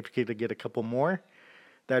 but like if you could get a couple more,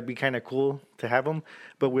 that'd be kind of cool to have him.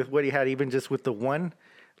 But with what he had, even just with the one,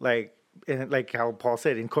 like, and like how Paul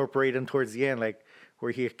said, incorporate him towards the end, like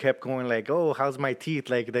where he kept going like, oh, how's my teeth?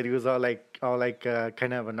 Like that he was all like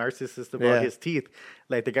kind of a narcissist about his teeth.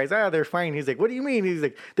 Like the guy's, they're fine. He's like, what do you mean? He's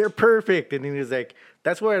like, they're perfect. And then he's like,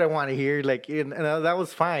 that's what I want to hear. Like, and that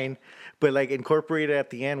was fine. But like incorporate it at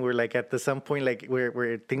the end where like at some point, like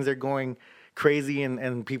where things are going crazy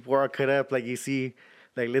and people are cut up. Like you see,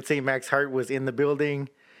 like let's say Max Hart was in the building,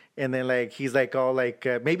 and then like he's like all like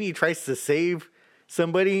maybe he tries to save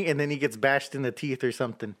somebody, and then he gets bashed in the teeth or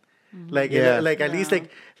something. Like at least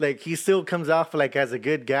like he still comes off like as a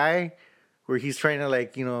good guy, where he's trying to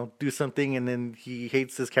like do something, and then he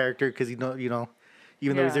hates this character because even though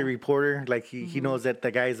he's a reporter, like he knows that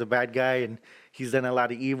the guy is a bad guy and he's done a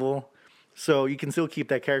lot of evil. So you can still keep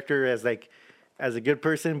that character as a good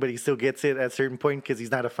person, but he still gets it at a certain point because he's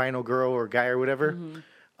not a final girl or guy or whatever.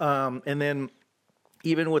 And then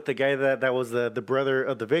even with the guy that was the brother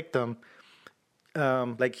of the victim,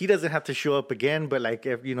 like he doesn't have to show up again, but like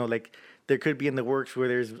if like there could be in the works where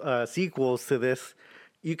there's sequels to this,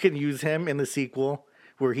 you can use him in the sequel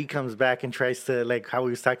where he comes back and tries to, like how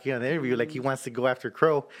he was talking on the interview, like he wants to go after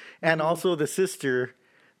Crow, and also the sister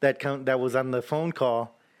that was on the phone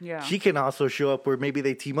call. Yeah. she can also show up where maybe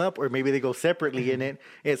they team up or maybe they go separately in it.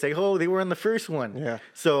 And it's like, oh, they were in the first one. Yeah.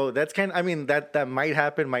 So that's kind of, I mean, that might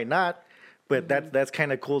happen, might not, but that's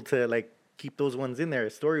kind of cool to like keep those ones in there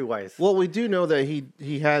story wise. Well, we do know that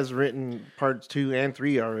he has written parts 2 and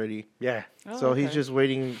 3 already. Yeah. So he's just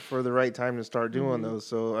waiting for the right time to start doing those.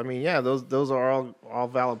 So I mean, yeah, those are all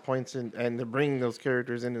valid points, and to bring those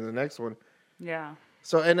characters into the next one. Yeah.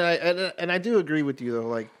 So and I do agree with you though,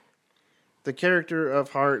 like the character of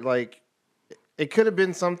Hart, like it could have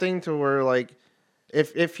been something to where like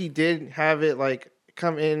if he did have it like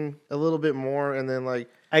come in a little bit more and then like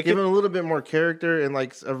give him a little bit more character and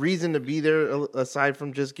like a reason to be there aside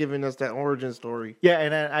from just giving us that origin story. Yeah,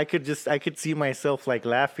 and I could see myself like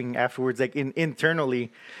laughing afterwards, like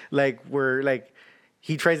internally, like where like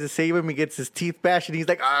he tries to save him, he gets his teeth bashed, and he's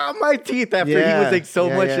like, "Oh, my teeth!" After he was like so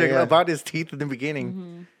much about his teeth in the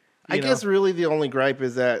beginning. I guess really the only gripe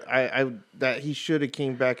is that that he should have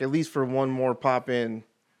came back at least for one more pop in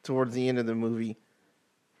towards the end of the movie,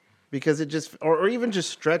 because it just or even just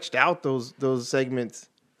stretched out those segments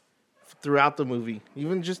throughout the movie.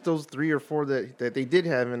 Even just those 3 or 4 that they did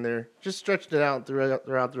have in there, just stretched it out throughout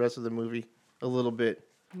the rest of the movie a little bit.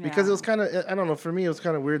 Yeah. Because it was kind of, I don't know, for me it was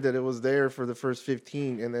kind of weird that it was there for the first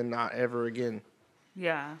 15 and then not ever again.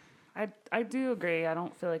 Yeah, I do agree. I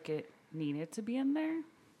don't feel like it needed to be in there.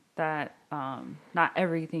 That not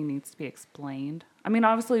everything needs to be explained. I mean,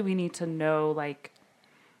 obviously we need to know like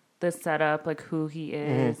the setup, like who he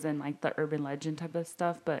is and like the urban legend type of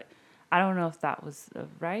stuff, but I don't know if that was the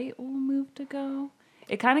right move to go.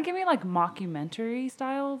 It kind of gave me like mockumentary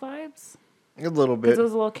style vibes. A little bit. Because it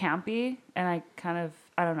was a little campy, and I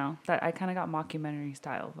don't know, that I kind of got mockumentary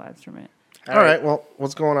style vibes from it. All right, well,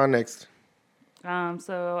 what's going on next?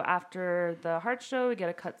 So after the Hart show, we get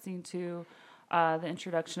a cutscene to the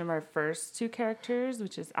introduction of our first 2 characters,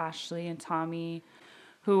 which is Ashley and Tommy,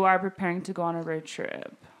 who are preparing to go on a road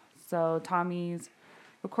trip. So Tommy's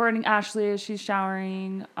recording Ashley as she's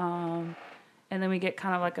showering, and then we get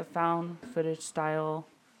kind of like a found footage style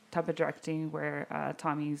type of directing where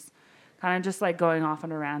Tommy's kind of just like going off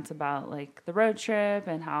on a rant about like the road trip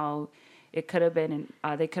and how it could have been,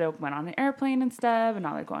 they could have went on an airplane instead, and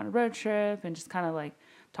not like go on a road trip, and just kind of like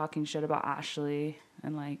talking shit about Ashley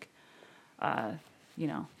and like,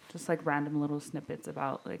 just like random little snippets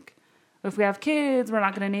about like, if we have kids, we're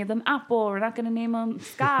not going to name them Apple. We're not going to name them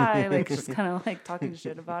Sky. Like, just kind of like talking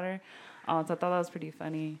shit about her. So I thought that was pretty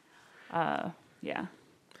funny. Yeah.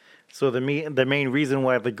 So the main reason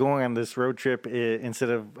why they're going on this road trip instead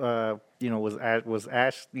of was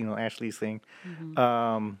Ashley's thing.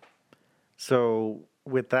 Mm-hmm. So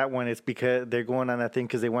with that one, it's because they're going on that thing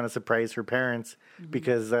because they want to surprise her parents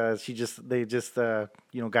because they just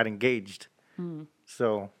got engaged. Mm.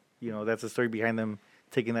 So that's the story behind them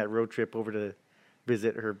taking that road trip over to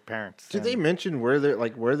visit her parents. Did they mention where they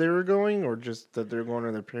were going, or just that they're going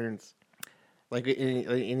to their parents? Like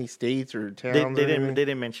any states or towns? They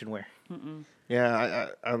didn't mention where. Mm-mm. Yeah,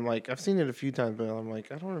 I'm like, I've seen it a few times, but I'm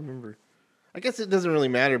like, I don't remember. I guess it doesn't really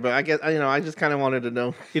matter, but I guess I just kind of wanted to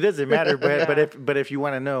know. It doesn't matter, but if you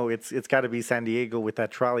want to know, it's got to be San Diego with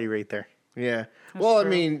that trolley right there. Yeah. Well, true.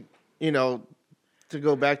 I mean, to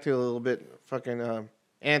go back to a little bit, fucking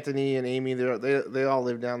Anthony and Amy, they all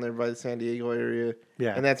live down there by the San Diego area.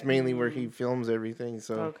 Yeah. And that's mainly where he films everything.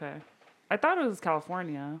 So okay. I thought it was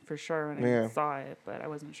California for sure when I saw it, but I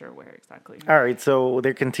wasn't sure where exactly. All right, so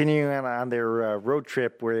they're continuing on their road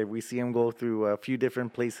trip where we see them go through a few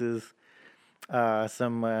different places,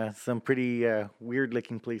 some pretty weird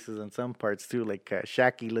looking places in some parts too, like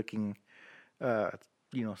shacky looking,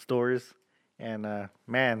 stores, and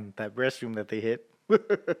man, that restroom that they hit.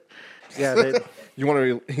 Yeah, you want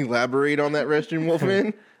to elaborate on that restroom,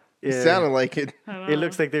 Wolfman? It sounded like it. It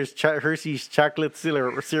looks like there's Hershey's chocolate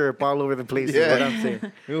syrup all over the place. Yeah. Is what I'm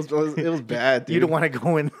saying. It was bad, dude. You don't want to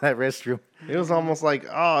go in that restroom. It was almost like,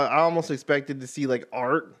 I almost expected to see like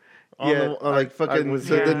art.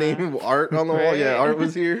 The name of Art on the wall. Yeah, Art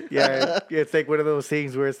was here. Yeah, it's like one of those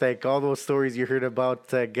things where it's like all those stories you heard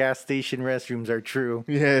about gas station restrooms are true.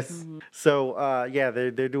 Yes. Mm-hmm. So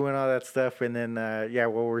they're doing all that stuff, and then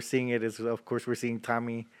what we're seeing it is, of course, we're seeing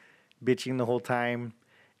Tommy bitching the whole time,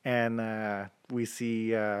 and we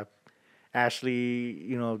see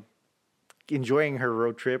Ashley, enjoying her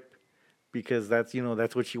road trip because that's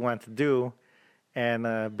what she wanted to do. And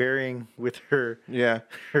burying with her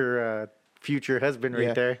future husband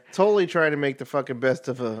right there. Totally trying to make the fucking best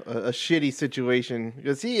of a shitty situation.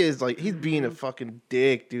 Because he is like, he's being a fucking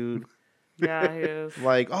dick, dude. Yeah, he is.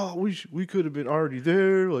 Like, we could have been already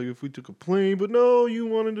there, like if we took a plane, but no, you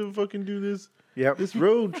wanted to fucking do this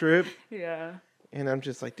road trip. Yeah. And I'm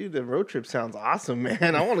just like, dude, the road trip sounds awesome,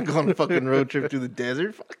 man. I want to go on a fucking road trip through the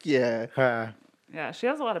desert. Fuck yeah. Yeah, she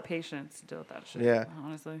has a lot of patience to deal with that shit. Yeah.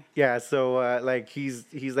 Honestly. Yeah, so like he's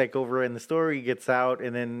like over in the store, he gets out,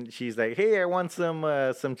 and then she's like, "Hey, I want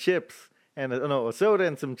some chips and a soda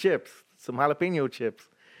and some chips, some jalapeno chips."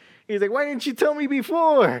 He's like, "Why didn't you tell me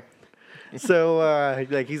before?" So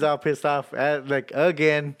like he's all pissed off at like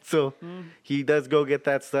again. So he does go get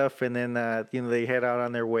that stuff, and then they head out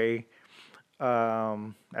on their way.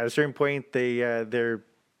 At a certain point,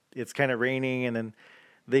 it's kind of raining, and then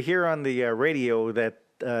they hear on the radio that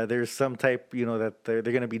there's some type, that they're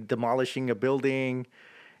going to be demolishing a building,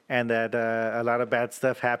 and that a lot of bad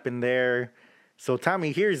stuff happened there. So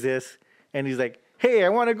Tommy hears this, and he's like, "Hey, I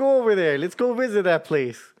want to go over there. Let's go visit that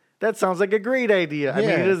place. That sounds like a great idea." Yeah. I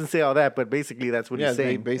mean, he doesn't say all that, but basically that's what he's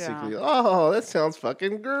saying. Basically, oh, that sounds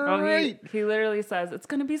fucking great. Oh, he literally says, "It's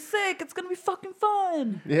gonna be sick. It's gonna be fucking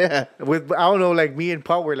fun." Yeah. I don't know, like me and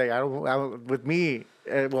Paul were like,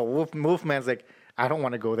 Wolfman's like, I don't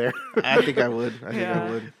want to go there. I think I would. I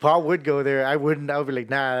would. Paul would go there. I wouldn't. I would be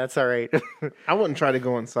like, nah, that's all right. I wouldn't try to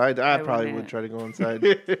go inside. I probably would try to go inside.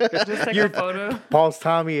 Just take a photo. Paul's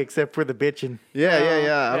Tommy, except for the bitching.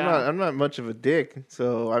 Yeah. I'm not much of a dick,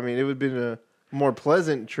 so I mean, it would have been a more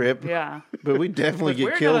pleasant trip. Yeah. But we definitely get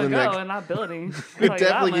we're killed in that building. We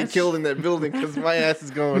definitely get killed in that building because my ass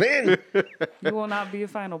is going in. You will not be a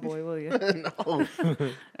final boy, will you? No.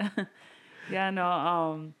 Yeah,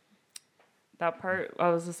 no. That part, I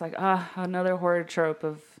was just like, another horror trope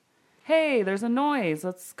of, hey, there's a noise.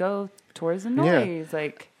 Let's go towards the noise. Yeah.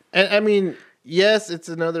 Like, and I mean, yes, it's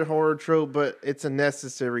another horror trope, but it's a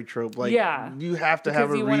necessary trope. Like, you have to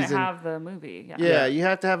have a reason. Because you want to have the movie. Yeah, you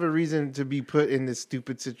have to have a reason to be put in this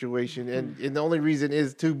stupid situation. And the only reason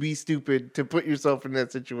is to be stupid, to put yourself in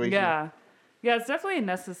that situation. Yeah. Yeah, it's definitely a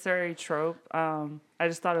necessary trope. I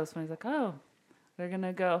just thought it was funny. It's like, oh, they're going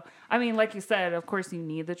to go. I mean, like you said, of course you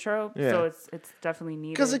need the trope. Yeah. So it's definitely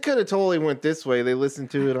needed. Because it could have totally went this way. They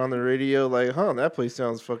listened to it on the radio like, that place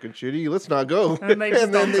sounds fucking shitty. Let's not go. And they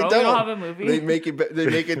just don't go. We don't have a movie. They make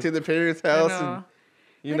it to the parents' house.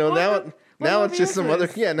 And, now it's just some other,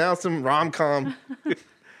 now some rom-com.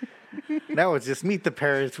 Now it's just Meet the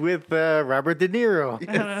Parents with Robert De Niro.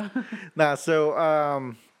 Yes.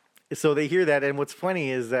 So they hear that. And what's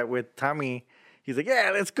funny is that with Tommy, he's like,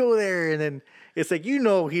 yeah, let's go there. And then it's like,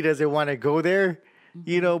 he doesn't want to go there,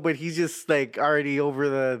 but he's just like already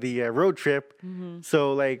over the road trip. Mm-hmm.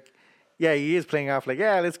 So like, yeah, he is playing off like,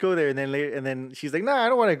 yeah, let's go there. And then she's like, no, I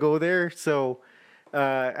don't want to go there. So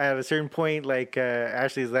at a certain point, like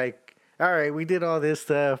Ashley's like, all right, we did all this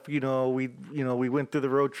stuff. We went through the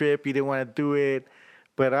road trip. You didn't want to do it.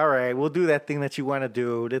 But all right, we'll do that thing that you want to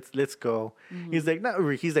do. Let's go. Mm-hmm. He's like, no.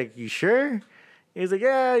 He's like, you sure? He's like,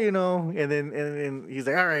 yeah, and then he's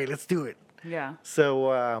like, all right, let's do it. Yeah.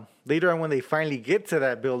 So later on, when they finally get to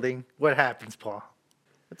that building, what happens, Paul?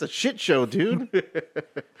 It's a shit show, dude.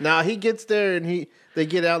 Now he gets there and they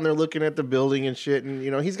get out and they're looking at the building and shit,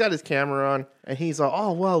 and he's got his camera on and he's like,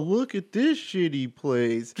 oh wow, look at this shitty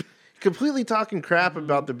place, completely talking crap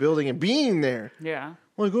about the building and being there. Yeah.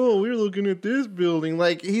 Like, oh, we're looking at this building.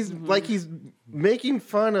 Like he's making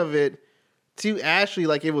fun of it to Ashley,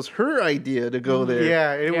 like it was her idea to go there.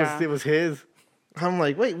 Yeah, it was his. I'm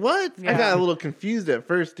like, wait, what? Yeah. I got a little confused at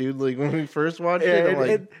first, dude. Like when we first watched it, I'm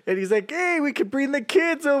like, and he's like, hey, we can bring the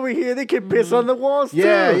kids over here. They can piss on the walls too.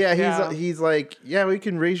 Yeah. He's like, yeah, we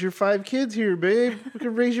can raise your 5 kids here, babe. We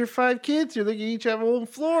can raise your 5 kids here. They can each have a whole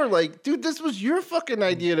floor. Like, dude, this was your fucking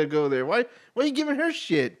idea to go there. Why are you giving her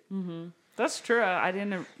shit? Mm-hmm. That's true. I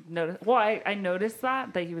didn't notice. Well, I noticed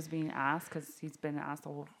that he was being asked because he's been asked the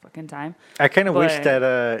whole fucking time. I kind of wish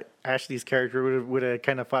that Ashley's character would have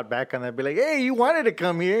kind of fought back on that. Be like, hey, you wanted to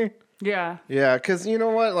come here. Yeah. Yeah, because you know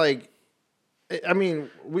what? Like, I mean,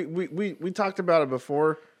 we talked about it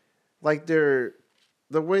before. Like, the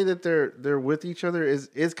way that they're with each other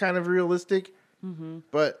is kind of realistic. Mm-hmm.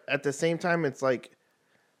 But at the same time, it's like,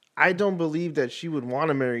 I don't believe that she would want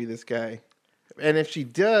to marry this guy. And if she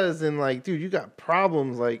does, then like, dude, you got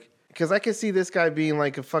problems. Like, because I could see this guy being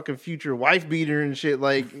like a fucking future wife beater and shit.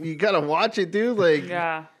 Like, you gotta watch it, dude. Like,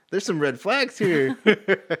 there's some red flags here.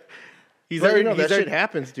 That shit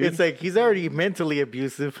happens, dude. It's like he's already mentally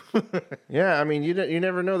abusive. Yeah, I mean, you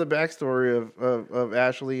never know the backstory of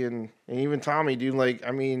Ashley and even Tommy, dude. Like,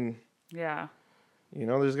 I mean, yeah,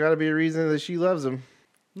 there's got to be a reason that she loves him.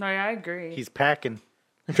 No, yeah, I agree. He's packing.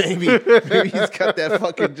 Maybe he's got that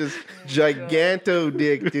fucking just giganto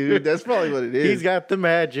dick, dude. That's probably what it is. He's got the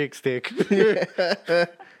magic stick.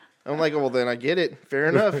 I'm like, well, then I get it. Fair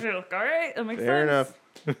enough. All right, that makes sense.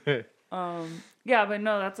 Fair enough. Yeah, but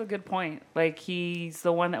no, that's a good point. Like, he's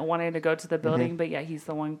the one that wanted to go to the building, but yeah, he's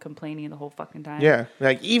the one complaining the whole fucking time. Yeah,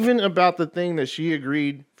 like even about the thing that she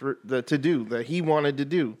agreed to do, that he wanted to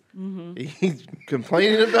do. He's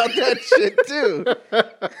complaining about that shit too.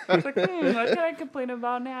 It's like, what can I complain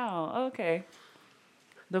about now? Okay.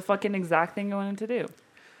 The fucking exact thing I wanted to do.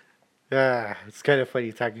 Yeah, it's kind of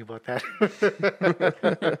funny talking about that.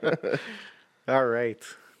 All right.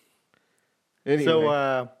 Anyway.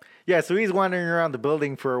 So, so he's wandering around the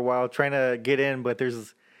building for a while trying to get in, but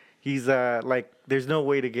there's no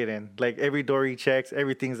way to get in. Like, every door he checks,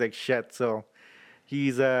 everything's like shut. So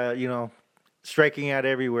he's, striking out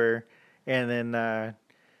everywhere. And then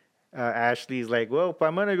Ashley's like, well,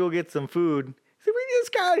 I'm going to go get some food. So we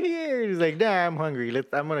just got here. He's like, nah, I'm hungry.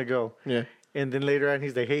 I'm going to go. Yeah. And then later on,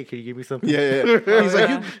 he's like, hey, can you give me something? Yeah.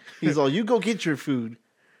 He's like, you go get your food.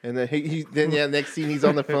 And then next scene, he's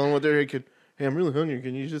on the phone with her. Hey, I'm really hungry.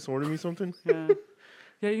 Can you just order me something? Yeah.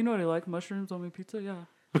 Yeah, you know what I like? Mushrooms on my pizza? Yeah.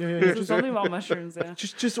 Yeah. It's only about mushrooms, yeah.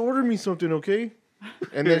 Just order me something, okay?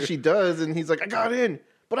 And then she does, and he's like, I got in.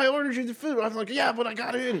 But I ordered you the food. I was like, yeah, but I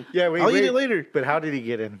got in. Yeah, I'll eat it later. But how did he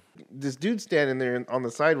get in? This dude's standing there on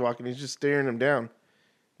the sidewalk, and he's just staring him down.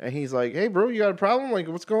 And he's like, hey, bro, you got a problem? Like,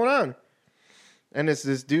 what's going on? And it's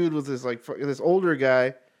this dude with this older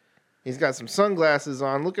guy. He's got some sunglasses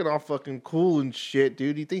on, looking all fucking cool and shit,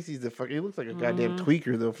 dude. He thinks he looks like a goddamn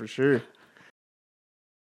tweaker, though, for sure.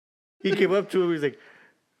 He came up to him, he's like,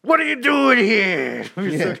 what are you doing here? What are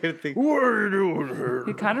you doing here?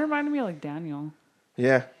 He kind of reminded me of, like, Daniel.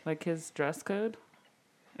 Yeah. Like his dress code.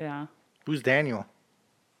 Yeah. Who's Daniel?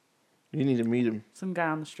 You need to meet him. Some guy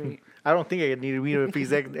on the street. I don't think I need to meet him if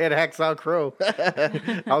he's at Hacksaw Crow.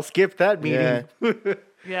 I'll skip that meeting.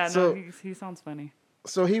 Yeah, So- no, he sounds funny.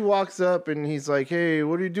 So he walks up and he's like, hey,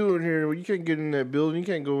 what are you doing here? Well, you can't get in that building. You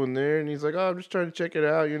can't go in there. And he's like, oh, I'm just trying to check it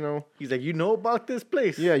out, He's like, you know about this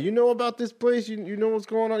place? Yeah, you know about this place? You know what's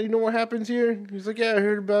going on? You know what happens here? He's like, yeah, I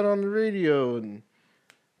heard about it on the radio. And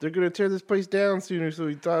they're going to tear this place down sooner. So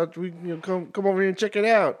we thought we'd come over here and check it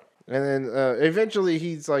out. And then eventually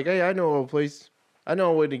he's like, hey, I know a place. I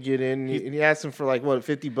know a way to get in. And he asked him for like, what,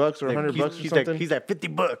 $50 or $100 or something? He's at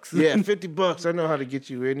 $50. Yeah, $50. I know how to get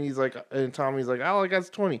you in. He's like, and Tommy's like, all I got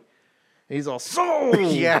is 20. And he's all, sold.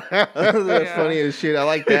 Yeah. That's funny as shit. I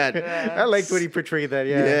like that. Yeah. I liked when he portrayed that.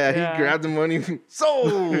 Yeah. He grabbed the money,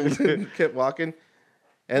 sold, and kept walking.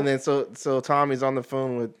 And then so Tommy's on the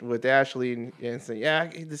phone with Ashley and saying, yeah,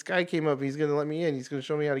 this guy came up. He's going to let me in. He's going to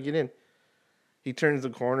show me how to get in. He turns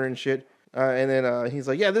the corner and shit. And then he's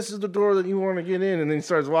like, yeah, this is the door that you want to get in. And then he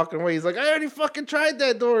starts walking away. He's like, I already fucking tried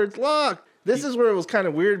that door. It's locked. This is where it was kind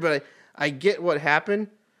of weird, but I get what happened.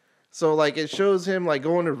 So, like, it shows him, like,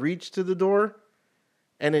 going to reach to the door.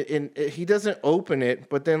 And he doesn't open it,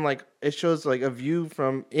 but then, like, it shows, like, a view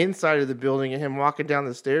from inside of the building and him walking down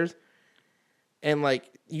the stairs. And, like,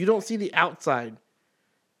 you don't see the outside.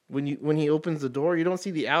 When he opens the door, you don't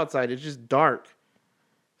see the outside. It's just dark.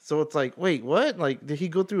 So it's like, wait, what? Like, did he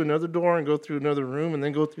go through another door and go through another room and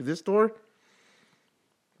then go through this door?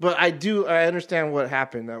 But I understand what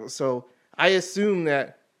happened. So I assume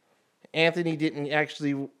that Anthony didn't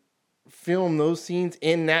actually film those scenes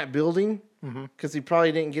in that building because he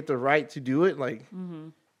probably didn't get the right to do it. Like,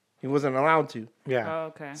 he wasn't allowed to. Yeah. Oh,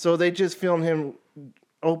 okay. So they just filmed him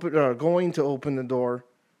going to open the door,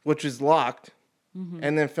 which is locked,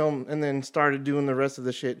 and then started doing the rest of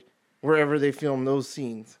the shit wherever they filmed those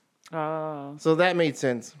scenes. Oh. So that made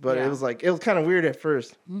sense, but it was kind of weird at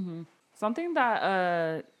first. Something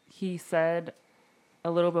that he said a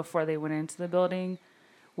little before they went into the building,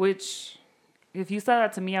 which if you said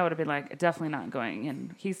that to me, I would have been like, definitely not going.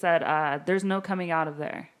 And he said, there's no coming out of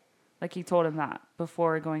there. Like, he told him that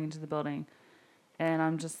before going into the building. And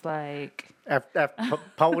I'm just like...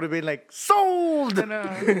 Paul would have been like, sold!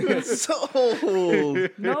 Sold!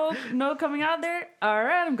 No coming out there? All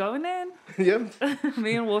right, I'm going in. Yep.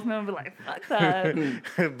 Me and Wolfman would be like, fuck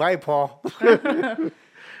that. Bye, Paul.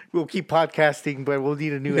 We'll keep podcasting, but we'll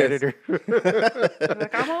need a new editor.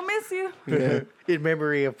 Like, I'm going to miss you. Yeah. In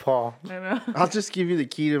memory of Paul. I know. I'll just give you the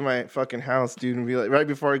key to my fucking house, dude, and be like, right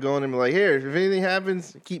before I go in, and be like, here, if anything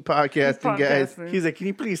happens, keep podcasting, guys. He's like, can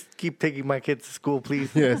you please keep taking my kids to school,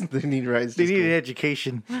 please? Yes, they need rides to They need school. an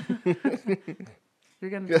education. You're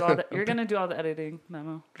gonna do all the editing,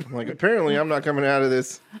 Memo. I'm like, apparently I'm not coming out of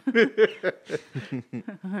this.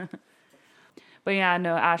 But yeah,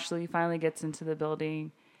 no, Ashley finally gets into the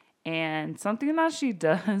building, and something that she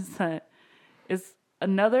does that is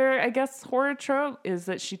another, I guess, horror trope is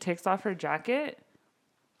that she takes off her jacket.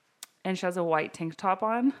 and she has a white tank top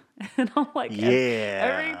on. And I'm like,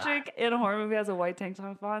 every chick in a horror movie has a white tank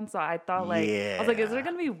top on. So I thought, like, I was like, is there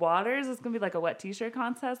going to be water? Is this going to be like a wet t-shirt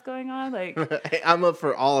contest going on? Like, hey, I'm up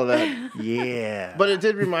for all of that. Yeah. But it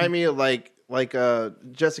did remind me of like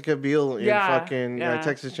Jessica Biel in fucking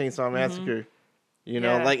Texas Chainsaw Massacre. You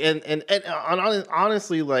know, like, and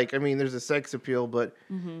honestly, like, I mean, there's a sex appeal, but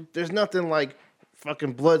there's nothing like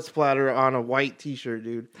fucking blood splatter on a white t-shirt,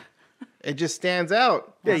 dude. It just stands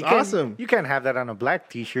out. Yeah, it's awesome. You can't have that on a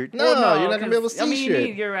black t-shirt. No, you're not gonna be able to see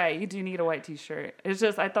shit. You're right. You do need a white t-shirt. It's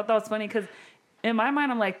just, I thought that was funny because in my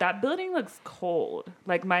mind, I'm like, that building looks cold.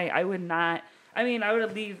 Like I would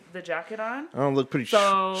leave the jacket on. I don't look pretty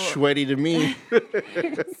sweaty to me.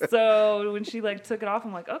 So when she like took it off,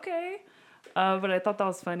 I'm like, okay. But I thought that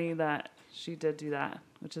was funny that she did do that,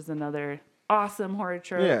 which is another awesome horror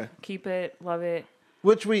trope. Yeah. Keep it, love it.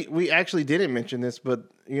 Which we actually didn't mention this, but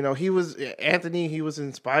you know, he was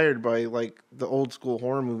inspired by like the old school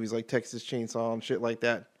horror movies like Texas Chainsaw and shit like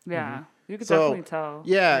that. Yeah, you could definitely tell.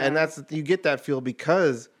 Yeah, and you get that feel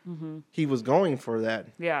because he was going for that.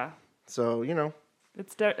 Yeah. So, you know.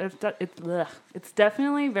 It's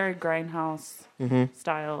definitely very Grindhouse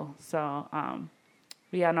style. So,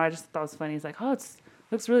 yeah, no, I just thought it was funny. It's like, oh,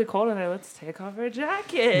 looks really cold in there. Let's take off our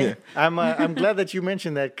jacket. Yeah. I'm glad that you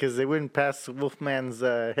mentioned that because it went past Wolfman's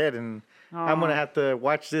head, and I'm gonna have to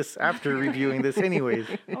watch this after reviewing this, anyways.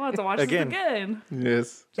 I want to watch this again.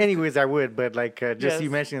 Yes. Anyways, I would, but like you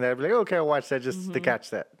mentioning that, I'd be like, okay, I'll watch that just to catch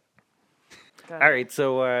that. All right,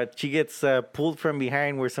 so she gets pulled from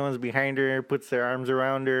behind where someone's behind her, puts their arms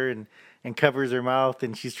around her, and covers her mouth,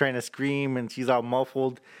 and she's trying to scream, and she's all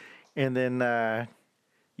muffled, and then.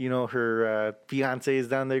 You know, her fiance is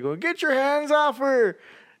down there going, "Get your hands off her!"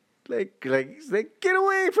 Like he's like, "Get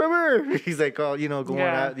away from her!" He's like, all going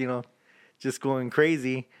out, just going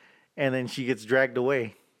crazy, and then she gets dragged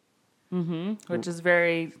away. Which is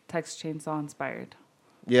very Texas Chainsaw inspired.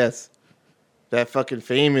 Yes, that fucking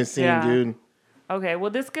famous scene, dude. Okay, well,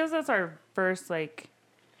 this gives us our first like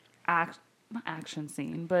not action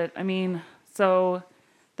scene, but I mean, so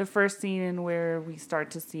the first scene where we start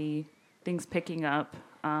to see things picking up.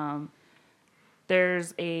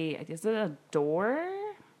 There's is it a door?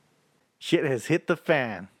 Shit has hit the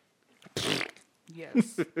fan.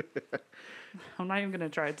 Yes. I'm not even gonna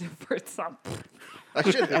try to do fart sound. I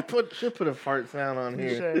should put a fart sound on here.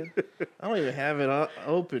 You should. I don't even have it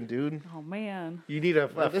open, dude. Oh man. You need a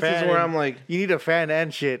fan. This is where I'm like, you need a fan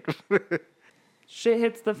and shit. Shit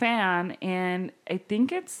hits the fan, and I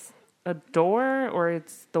think it's a door or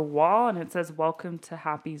it's the wall, and it says "Welcome to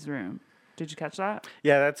Happy's room." Did you catch that?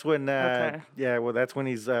 Yeah, that's when. That's when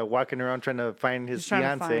he's walking around trying to find his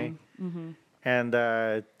fiance,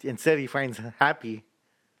 and instead he finds Happy,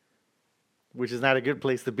 which is not a good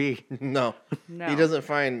place to be. No, he doesn't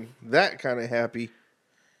find that kind of happy.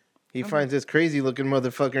 He finds this crazy-looking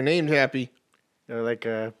motherfucker named Happy, like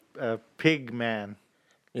a pig man.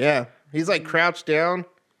 Yeah, he's like crouched down,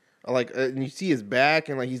 and you see his back,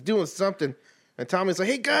 and like he's doing something, and Tommy's like,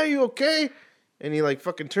 "Hey, guy, you okay?" And he like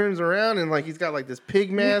fucking turns around and like he's got like this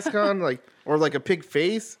pig mask on, or like a pig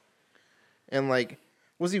face, and like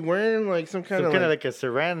was he wearing like some kind of like a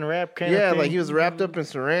saran wrap kind of thing? Yeah, like he was wrapped up in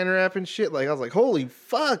saran wrap and shit. Like I was like, holy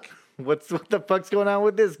fuck, what the fuck's going on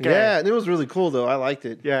with this guy? Yeah, it was really cool though. I liked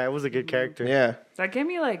it. Yeah, it was a good character. Yeah, that gave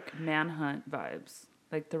me like Manhunt vibes,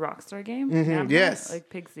 like the Rockstar game. Yes, like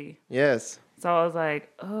Pigsy. Yes. So I was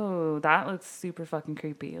like, oh, that looks super fucking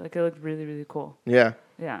creepy. Like it looked really, really cool. Yeah.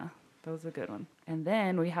 Yeah. That was a good one. And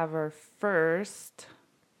then we have our first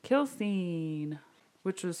kill scene,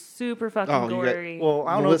 which was super fucking gory. I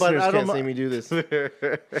don't know about I can't see me do this.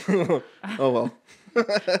 Oh well.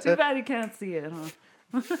 Too bad you can't see it,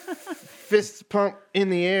 huh? Fist pump in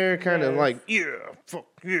the air, kind of like fuck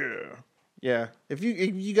yeah. Yeah. If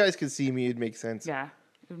you guys could see me, it'd make sense. Yeah,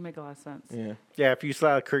 it would make a lot of sense. Yeah. Yeah. If you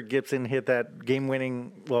saw Kirk Gibson hit that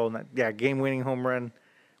game-winning home run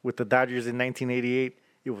with the Dodgers in 1988.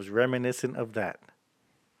 It was reminiscent of that.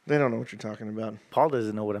 They don't know what you're talking about. Paul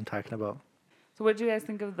doesn't know what I'm talking about. So what did you guys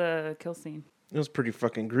think of the kill scene? It was pretty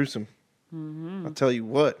fucking gruesome. I'll tell you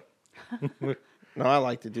what. No, I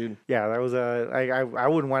liked it, dude. Yeah, that was I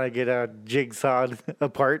wouldn't want to get a jigsawed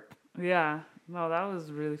apart. Yeah. No, that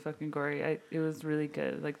was really fucking gory. It was really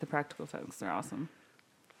good. Like the practical effects, they're awesome.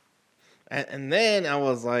 And then I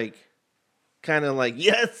was like, kind of like,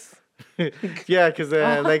 yes. Yeah, because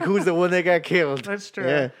like who's the one that got killed? That's true.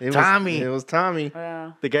 Yeah, Tommy. It was Tommy.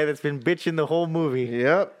 Yeah. The guy that's been bitching the whole movie.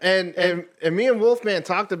 Yep. And me and Wolfman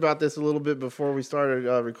talked about this a little bit before we started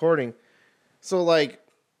recording. So like,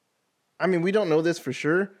 I mean, we don't know this for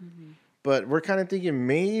sure, But we're kind of thinking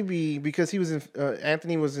maybe because he was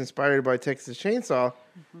Anthony was inspired by Texas Chainsaw,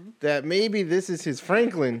 that maybe this is his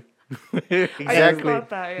Franklin. Exactly.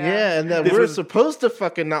 Yeah, and that we're supposed to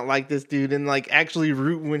fucking not like this dude and like actually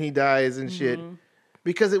root when he dies and shit,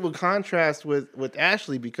 because it would contrast with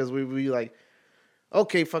Ashley, because we'd be like,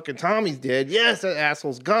 okay, fucking Tommy's dead. Yes, that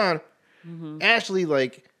asshole's gone. Ashley,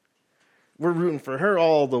 like, we're rooting for her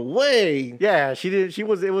all the way. Yeah, she did.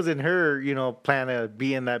 It wasn't her, plan to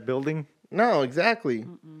be in that building. No, exactly.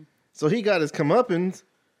 So he got his comeuppance,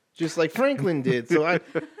 just like Franklin did. So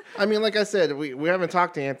I mean, like I said, we haven't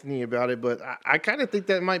talked to Anthony about it, but I kind of think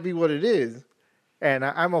that might be what it is. And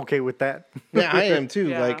I'm okay with that. Yeah, I am too.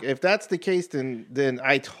 Yeah. Like, if that's the case, then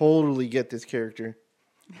I totally get this character.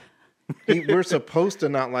 We're supposed to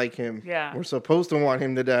not like him. Yeah. We're supposed to want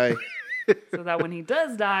him to die. So that when he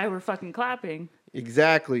does die, we're fucking clapping.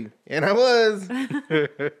 Exactly. And I was.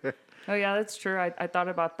 Oh, yeah, that's true. I thought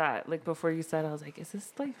about that. Like, before you said, I was like, is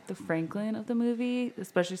this like the Franklin of the movie?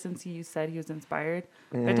 Especially since you said he was inspired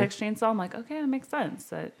by Texas Chainsaw. I'm like, okay, that makes sense.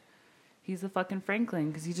 That he's a fucking Franklin,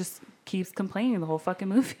 because he just keeps complaining the whole fucking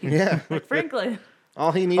movie. Yeah. Like, Franklin.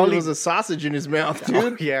 All he needed was a sausage in his mouth, dude.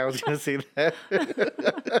 Oh, yeah, I was going to say that.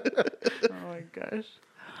 Oh, my gosh.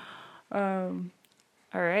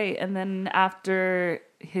 All right. And then after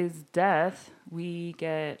his death, we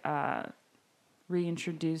get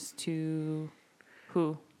reintroduced to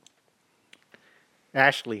who?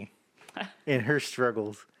 Ashley in her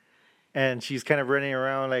struggles. And she's kind of running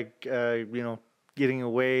around like, getting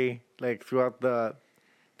away like throughout the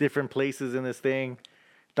different places in this thing.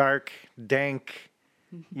 Dark, dank,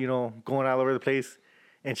 going all over the place.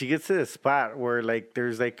 And she gets to this spot where like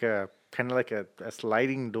there's like a kind of like a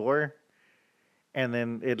sliding door. And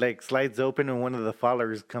then it like slides open and one of the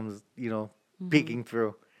followers comes, peeking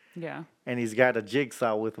through. Yeah. And he's got a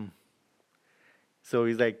jigsaw with him. So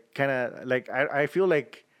he's like kind of like I feel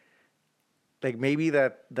like maybe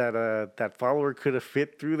that follower could have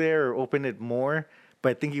fit through there or opened it more, but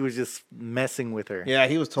I think he was just messing with her. Yeah,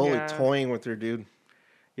 he was totally toying with her, dude.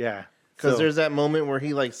 Yeah. Because there's that moment where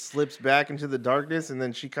he like slips back into the darkness, and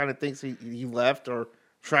then she kind of thinks he left or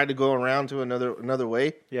tried to go around to another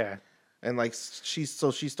way. Yeah. And like she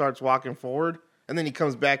starts walking forward, and then he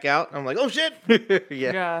comes back out. And I'm like, oh shit!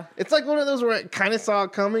 Yeah. It's like one of those where I kind of saw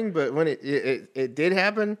it coming, but when it did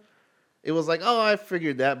happen, it was like, oh, I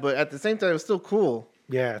figured that. But at the same time, it was still cool.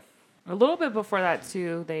 Yeah. A little bit before that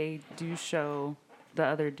too, they do show the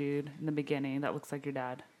other dude in the beginning that looks like your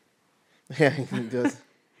dad. Yeah, he does.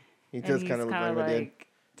 He does kind of look like my dad.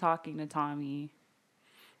 Talking to Tommy.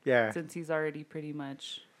 Yeah. Since he's already pretty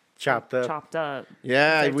much chopped up.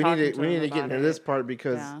 Yeah, we need to get into this part,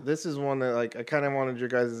 because this is one that like I kind of wanted your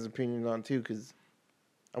guys' opinion on too, because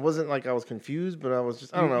I wasn't like I was confused, but I was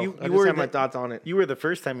just I don't know. I just had my thoughts on it. You were the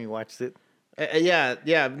first time you watched it. Yeah.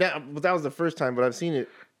 But that was the first time, but I've seen it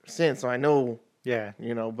since, so I know. Yeah.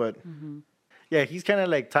 But. Yeah, he's kind of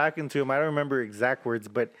like talking to him. I don't remember exact words,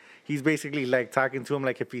 but he's basically like talking to him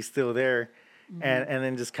like if he's still there, and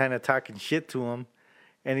then just kind of talking shit to him.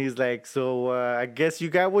 And he's like, so I guess you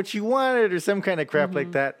got what you wanted or some kind of crap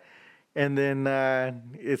like that. And then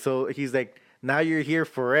so he's like, now you're here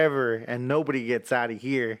forever and nobody gets out of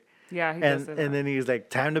here. Yeah, he does say that. And then he's like,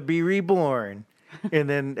 time to be reborn. and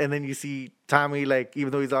then you see Tommy, like,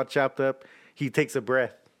 even though he's all chopped up, he takes a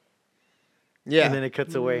breath. Yeah. And then it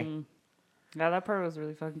cuts away. Yeah, that part was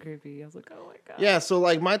really fucking creepy. I was like, oh my god. Yeah, so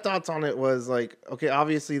like my thoughts on it was like, okay,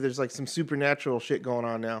 obviously there's like some supernatural shit going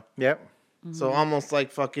on now. Yep. So almost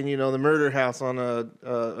like fucking, the murder house on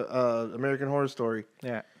American Horror Story.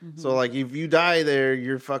 Yeah. So like if you die there,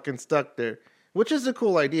 you're fucking stuck there, which is a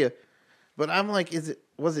cool idea. But I'm like,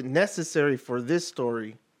 was it necessary for this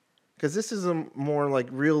story? Because this is a more like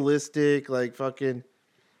realistic, like fucking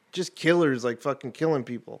just killers, like fucking killing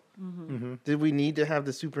people. Did we need to have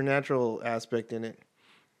the supernatural aspect in it?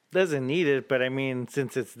 Doesn't need it, but I mean,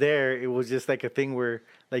 since it's there, it was just like a thing where,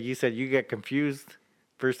 like you said, you get confused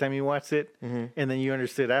first time you watched it, and then you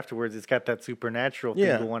understood afterwards. It's got that supernatural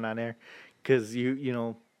thing going on there, because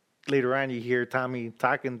you later on you hear Tommy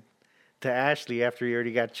talking to Ashley after he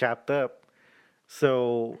already got chopped up.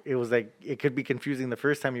 So it was like it could be confusing the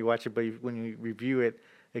first time you watch it, but when you review it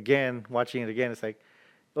again, watching it again, it's like,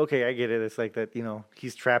 okay, I get it. It's like that,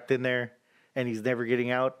 he's trapped in there and he's never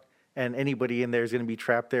getting out, and anybody in there is going to be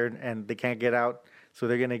trapped there and they can't get out, so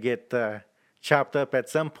they're going to get chopped up at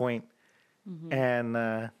some point. And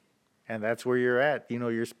that's where you're at.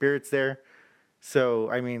 Your spirit's there. So,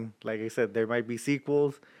 I mean, like I said, there might be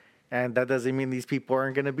sequels, and that doesn't mean these people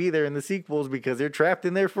aren't going to be there in the sequels because they're trapped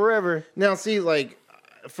in there forever. Now, see, like,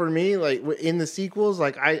 for me, like in the sequels,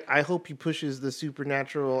 like I hope he pushes the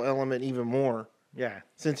supernatural element even more. Yeah.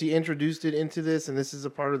 Since he introduced it into this, and this is a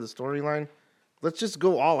part of the storyline, let's just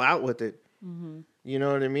go all out with it. Mm-hmm. You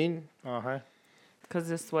know what I mean? Because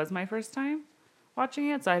this was my first time watching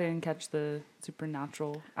it, so I didn't catch the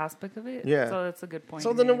supernatural aspect of it. Yeah. So that's a good point.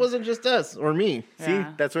 So then it wasn't just us or me. See,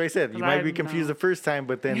 that's what I said. You might be confused the first time,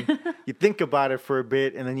 but then you think about it for a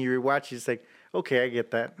bit, and then you rewatch it. It's like, okay, I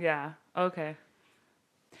get that. Yeah. Okay.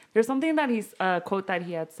 There's something that he's a quote that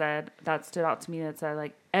he had said that stood out to me that said,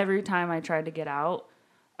 like, every time I tried to get out,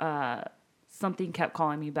 something kept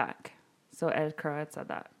calling me back. So Ed Crow had said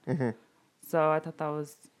that. Mm-hmm. So I thought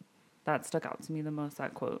that stuck out to me the most,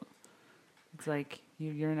 that quote. It's like,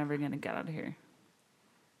 you're never going to get out of here.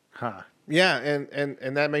 Huh. Yeah,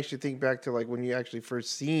 and that makes you think back to like when you actually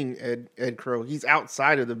first seen Ed Crow. He's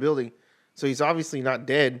outside of the building, so he's obviously not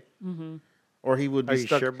dead. Mm-hmm. Or he would be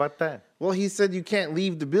stuck. Are you sure about that? Well, he said you can't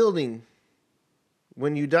leave the building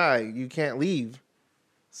when you die. You can't leave.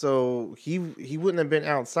 So he wouldn't have been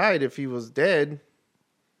outside if he was dead.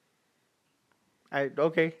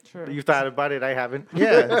 Okay. Sure. You thought about it. I haven't.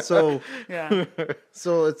 Yeah. So yeah.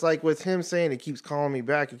 So it's like with him saying it keeps calling me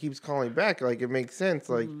back. It keeps calling me back. Like it makes sense.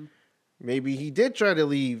 Like maybe he did try to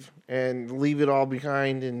leave and leave it all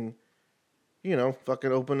behind and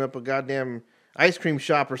fucking open up a goddamn ice cream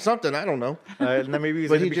shop or something. I don't know. And then maybe he's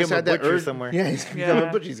going to become a butcher somewhere. Yeah, he's become a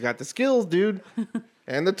butcher. He's got the skills, dude,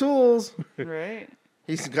 and the tools. Right.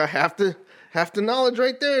 He's got half the knowledge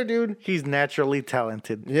right there, dude. He's naturally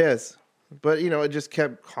talented. Yes, but it just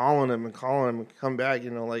kept calling him and come back.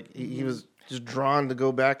 Like he was just drawn to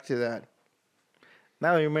go back to that.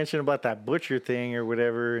 Now you mentioned about that butcher thing or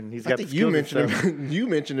whatever, and he's got the skills. You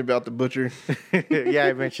mentioned about the butcher. Yeah,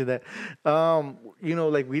 I mentioned that.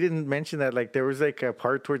 Like we didn't mention that. Like there was like a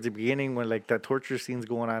part towards the beginning when like that torture scene's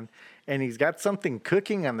going on, and he's got something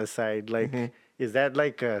cooking on the side. Like, is that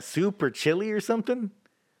like a soup or chili or something?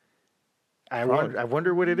 I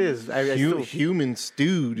wonder what it is. Human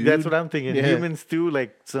stew, dude. That's what I'm thinking. Yeah. Human stew,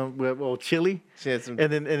 like some chili,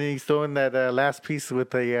 and then he's throwing that last piece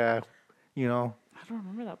with a, I don't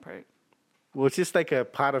remember that part. Well, it's just like a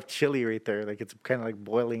pot of chili right there. Like it's kind of like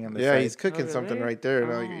boiling on the side. Yeah, he's cooking something right there.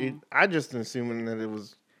 Like, I just assuming that it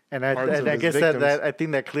was. And I guess that I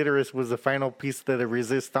think that clitoris was the final piece of the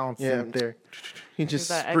resistance right there. He just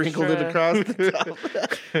sprinkled it across the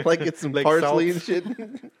top. Like it's some parsley and shit.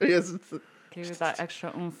 Yes. Give it that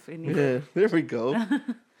extra oomph in you. Yeah, there we go.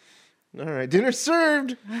 All right, dinner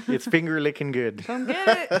served. It's finger licking good. Come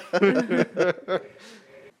get it.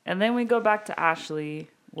 And then we go back to Ashley,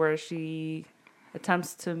 where she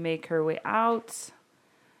attempts to make her way out,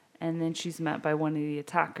 and then she's met by one of the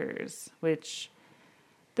attackers, which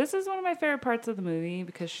this is one of my favorite parts of the movie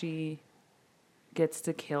because she gets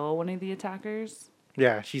to kill one of the attackers.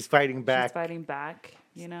 Yeah, she's fighting back.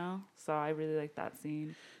 So I really like that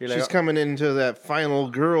scene. She's coming into that final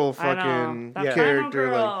girl fucking character. Final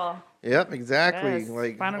girl. Like, yep, exactly. Yes,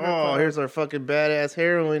 like, girl. Here's our fucking badass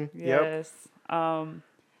heroine. Yes. Yep.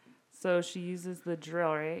 So she uses the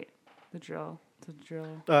drill, right? The drill.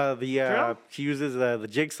 Drill? She uses the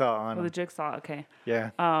jigsaw on him. The jigsaw, okay. Yeah.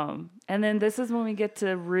 And then this is when we get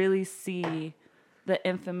to really see the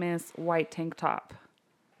infamous white tank top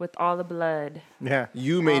with all the blood. Yeah.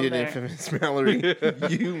 You made it infamous, Mallory.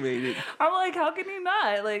 You made it. I'm like, how can you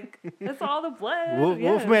not? Like, that's all the blood.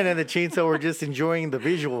 Wolfman and the chainsaw were just enjoying the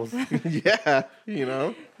visuals. Yeah,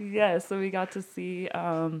 Yeah, so we got to see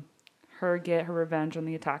her get her revenge on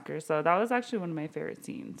the attacker. So that was actually one of my favorite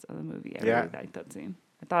scenes of the movie. I really liked that scene.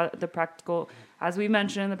 I thought as we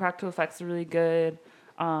mentioned, the practical effects are really good.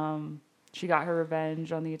 She got her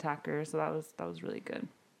revenge on the attacker, so that was really good.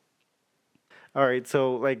 All right,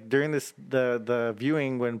 so like during the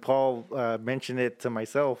viewing, when Paul mentioned it to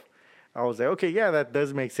myself, I was like, okay, yeah, that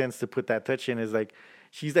does make sense to put that touch in. Is like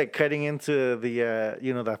she's like cutting into the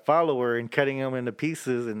the follower and cutting him into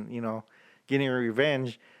pieces and getting her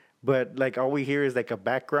revenge. But like all we hear is like a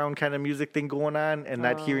background kind of music thing going on and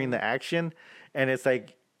not hearing the action. And it's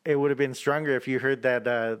like it would have been stronger if you heard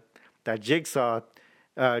that jigsaw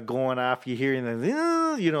going off. You hearing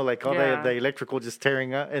the like all the electrical just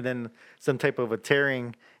tearing up, and then some type of a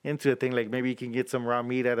tearing into a thing. Like maybe you can get some raw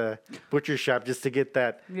meat at a butcher shop just to get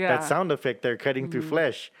that sound effect there cutting through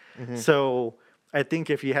flesh. Mm-hmm. So I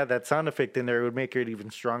think if you had that sound effect in there, it would make it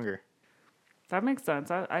even stronger. That makes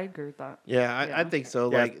sense. I agree with that. Yeah, I think so.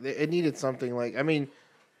 Yeah. Like it needed something. Like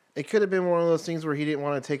it could have been one of those things where he didn't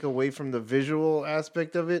want to take away from the visual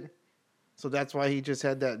aspect of it, so that's why he just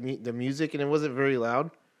had the music, and it wasn't very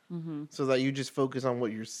loud, so that you just focus on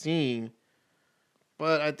what you're seeing.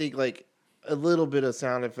 But I think like a little bit of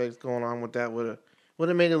sound effects going on with that would Would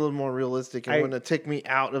have made it a little more realistic and wouldn't have took me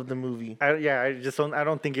out of the movie. I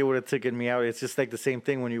don't think it would have taken me out. It's just like the same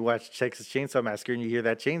thing when you watch Texas Chainsaw Massacre and you hear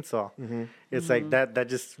that chainsaw. Mm-hmm. It's like that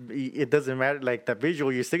just, it doesn't matter. Like that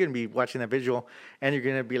visual, you're still going to be watching that visual and you're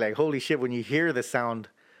going to be like, holy shit, when you hear the sound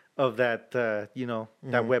of that,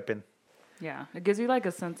 that weapon. Yeah, it gives you like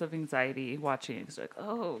a sense of anxiety watching it. It's like,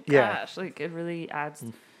 oh gosh, like it really adds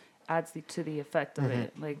to the effect of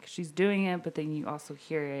it. Like she's doing it, but then you also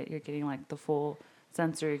hear it. You're getting like the full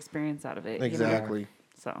sensory experience out of it. Exactly.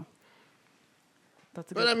 So that's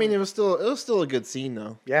a but good I mean, point. it was still a good scene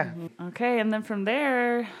though. Yeah. Mm-hmm. Okay, and then from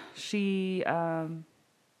there, she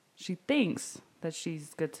thinks that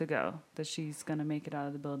she's good to go, that she's gonna make it out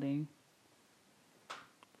of the building.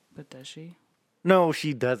 But does she? No,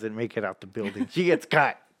 she doesn't make it out the building. She gets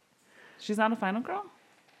caught. She's not a final girl?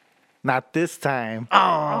 Not this time. She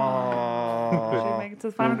didn't make it to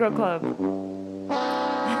the final girl club.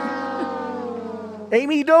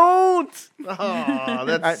 Amy, don't! Oh,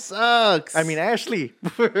 that sucks. I mean, Ashley.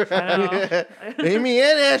 I know. Amy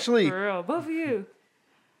and Ashley. For real, both of you.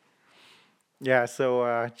 Yeah,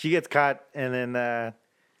 so she gets caught, and then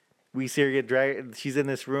we see her get dragged. She's in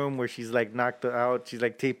this room where she's like knocked out. She's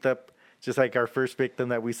like taped up, just like our first victim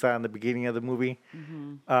that we saw in the beginning of the movie.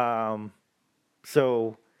 Mm-hmm.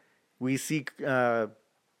 So we see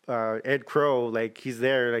Ed Crow, like he's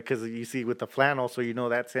there, like because you see with the flannel, so you know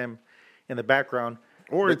that's him in the background.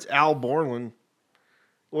 Or it's Al Borland.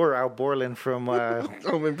 Or Al Borland from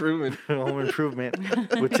Home Improvement. Home Improvement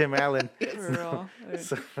with Tim Allen. For real.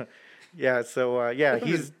 He's awesome. Yeah, so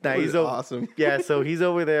he's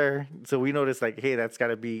over there. So we notice like, hey, that's got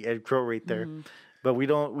to be Ed Crow right there. Mm-hmm. But we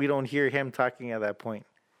don't hear him talking at that point.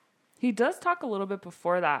 He does talk a little bit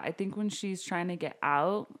before that. I think when she's trying to get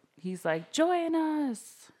out, he's like, join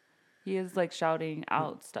us. He is like shouting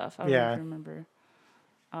out stuff. I don't know if you remember.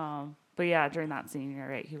 But yeah, during that scene, you're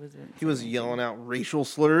right. He was yelling out racial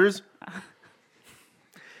slurs.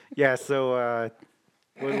 Yeah. So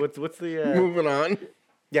what's the moving on?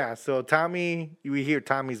 Yeah. So Tommy, we hear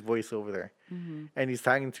Tommy's voice over there, and he's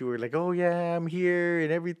talking to her like, "Oh yeah, I'm here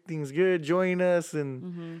and everything's good. Join us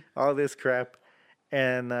and all this crap."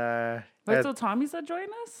 And wait, so Tommy said join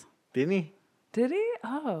us? Didn't he? Did he?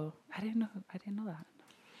 Oh, I didn't know that.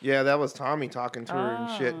 Yeah, that was Tommy talking to her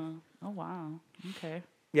and shit. Oh wow. Okay.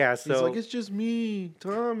 Yeah, so he's like, it's just me,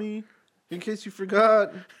 Tommy. In case you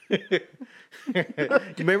forgot.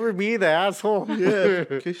 Remember me, the asshole? Yeah.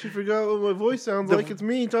 In case you forgot what my voice sounds like, it's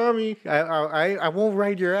me, Tommy. I won't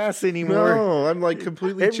ride your ass anymore. No, I'm like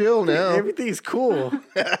completely chill now. Everything's cool.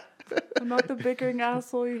 I'm not the bickering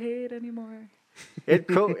asshole you hate anymore. Ed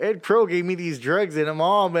Crow gave me these drugs and I'm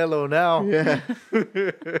all mellow now. Yeah.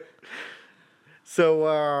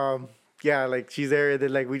 So, yeah, like she's there.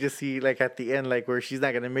 Then, like we just see, like at the end, like where she's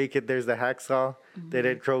not gonna make it. There's the hacksaw that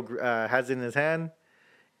Ed Crow has in his hand,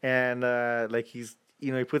 and like he's,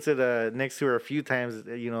 he puts it next to her a few times,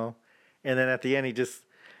 and then at the end he just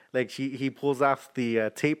like he pulls off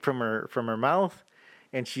the tape from her mouth,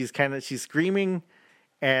 and she's screaming,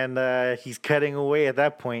 and he's cutting away at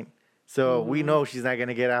that point. So we know she's not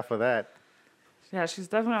gonna get off of that. Yeah, she's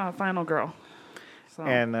definitely not a final girl. So.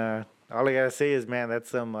 And all I gotta say is, man, that's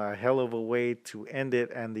some hell of a way to end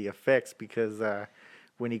it, and the effects, because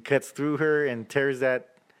when he cuts through her and tears that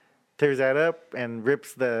up and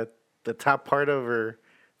rips the top part of her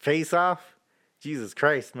face off, Jesus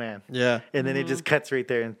Christ, man. Yeah. And then it just cuts right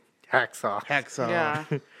there and hacksaw. Yeah.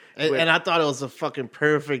 and I thought it was a fucking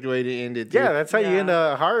perfect way to end it. Dude. Yeah, that's how you end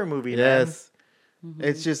a horror movie, man. Yes.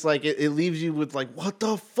 It's just like it leaves you with like, what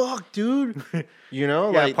the fuck, dude? Yeah,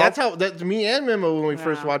 Like that's how me and Memo when we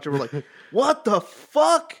first watched it were like, what the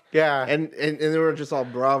fuck? Yeah. And they were just all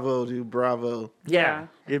bravo, dude, bravo. Yeah.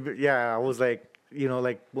 I was like,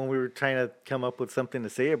 like when we were trying to come up with something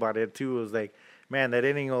to say about it too, it was like, man, that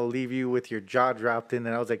ending will leave you with your jaw dropped in.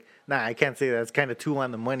 And I was like, nah, I can't say that. It's kind of too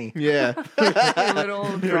on the money. Yeah. Pretty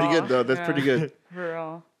good though. That's pretty good. For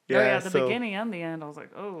real. Yeah, the beginning and the end, I was like,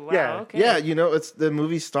 oh, wow, yeah. okay. Yeah, it's the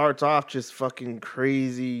movie starts off just fucking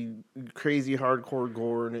crazy hardcore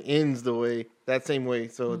gore, and it ends that same way.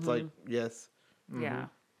 So it's like, yes. Yeah.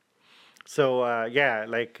 So,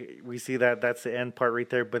 like we see that's the end part right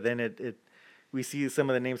there, but then we see some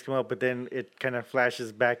of the names come up, but then it kind of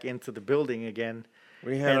flashes back into the building again.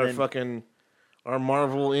 We had our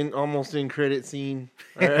Marvel almost in credit scene.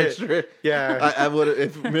 Extra. Yeah. I would have,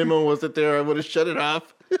 if Memo wasn't there, I would have shut it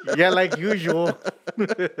off. Yeah, like usual. I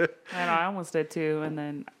know, I almost did too, and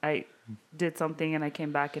then I did something and I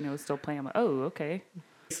came back and it was still playing. I'm like, oh, okay.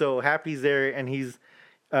 So Happy's there, and he's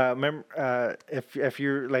if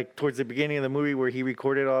you're like towards the beginning of the movie where he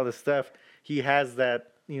recorded all the stuff, he has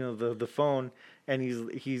that, the phone, and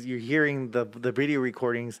you're hearing the video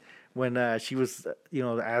recordings when she was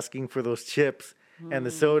asking for those chips and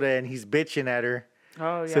the soda, and he's bitching at her.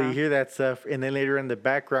 Oh, yeah. So you hear that stuff, and then later in the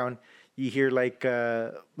background, you hear like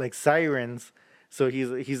sirens. So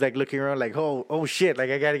he's like looking around like, oh shit, like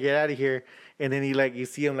I gotta get out of here. And then you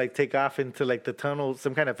see him like take off into like the tunnel,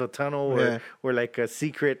 some kind of a tunnel or like a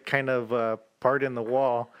secret kind of part in the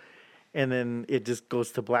wall. And then it just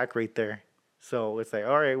goes to black right there. So it's like,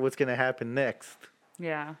 all right, what's gonna happen next?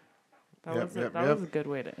 Yeah, that was a good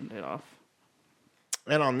way to end it off.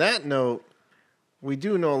 And on that note, we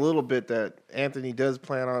do know a little bit that Anthony does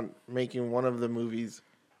plan on making one of the movies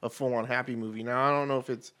a full-on Happy movie. Now, I don't know if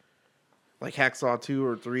it's like Hacksaw 2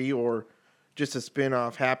 or 3 or just a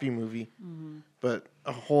spin-off Happy movie, but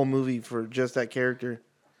a whole movie for just that character.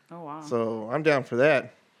 Oh, wow. So I'm down for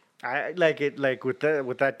that. I like it, like with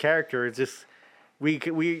that character, it's just, we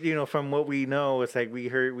from what we know, it's like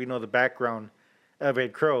we know the background of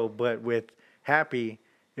Ed Crow, but with Happy,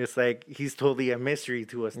 it's like he's totally a mystery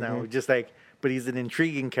to us now. Just like, but he's an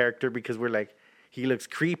intriguing character because we're like, he looks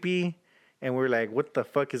creepy, and we're like, what the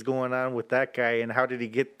fuck is going on with that guy, and how did he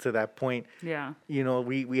get to that point? Yeah.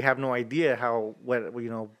 We have no idea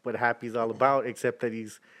what Happy's all about, except that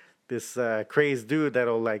he's this crazed dude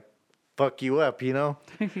that'll like fuck you up, Yeah.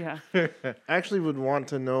 I actually would want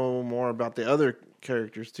to know more about the other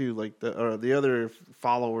characters too, like the other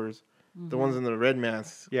followers, the ones in the red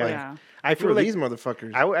masks. Yeah. Like, I feel like these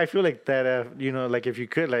motherfuckers. I feel like that. Like if you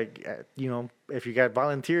could, like if you got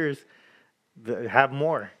volunteers, have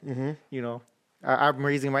more. I'm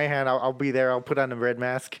raising my hand. I'll be there. I'll put on the red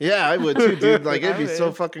mask. Yeah, I would too, dude. Like it'd be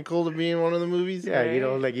so fucking cool to be in one of the movies. Yeah,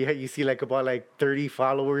 like you see like about like 30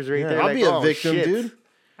 followers right there. I'll like, be a victim, dude.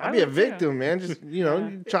 I'll be a would victim, man. Just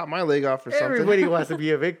chop my leg off or something. Everybody wants to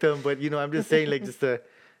be a victim, but I'm just saying, like, just to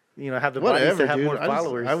have the bodies to have dude. more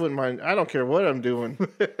followers. I wouldn't mind. I don't care what I'm doing.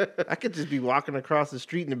 I could just be walking across the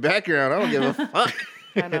street in the background. I don't give a fuck.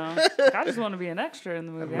 I know. I just want to be an extra in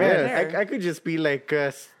the movie. Man, I could just be like,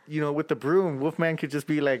 with the broom. Wolfman could just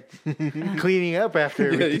be like cleaning up after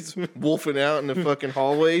everything. Yeah, he's wolfing out in the fucking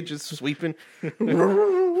hallway, just sweeping. Full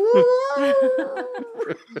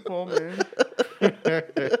moon.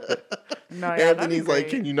 No, Anthony's like,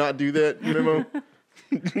 can you not do that, Memo?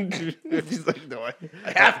 He's like, no, I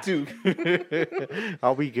have to.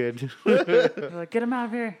 I'll be good. Like, get him out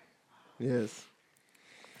of here. Yes.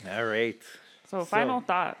 All right. So, final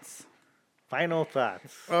thoughts. Final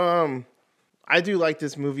thoughts. I do like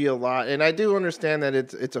this movie a lot, and I do understand that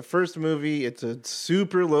it's a first movie. It's a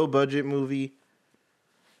super low budget movie.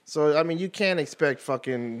 So, I mean, you can't expect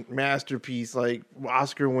fucking masterpiece, like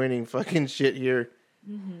Oscar winning fucking shit here.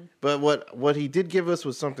 But what he did give us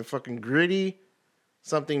was something fucking gritty,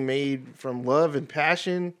 something made from love and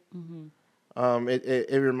passion.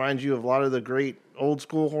 It reminds you of a lot of the great old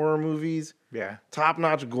school horror movies. Yeah. Top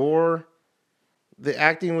notch gore. The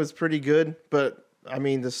acting was pretty good, but I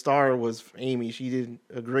mean, the star was Amy. She did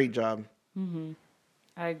a great job.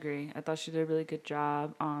 I agree. I thought she did a really good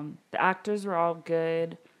job. The actors were all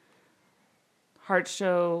good. Heart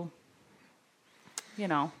show,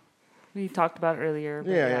 we talked about it earlier.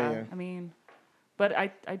 But yeah. I mean, but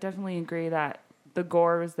I definitely agree that the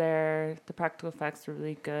gore was there. The practical effects were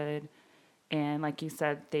really good. And like you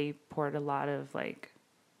said, they poured a lot of like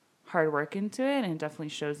hard work into it, and it definitely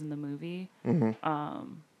shows in the movie. So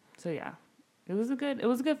yeah, it was a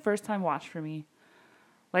good first time watch for me.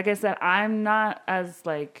 Like I said, I'm not as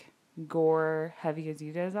like gore heavy as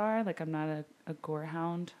you guys are. Like I'm not a gore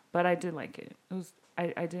hound, but I did like it.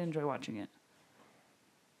 I did enjoy watching it.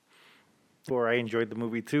 Or I enjoyed the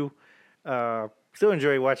movie too. Still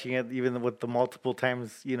enjoy watching it, even with the multiple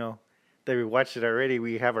times that we watched it already.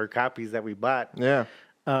 We have our copies that we bought. Yeah.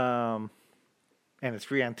 And it's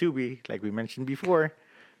free on Tubi, like we mentioned before.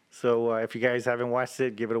 So if you guys haven't watched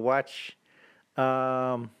it, give it a watch.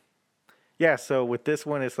 So with this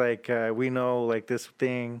one, it's like we know like this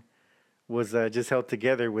thing was just held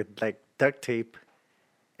together with like duct tape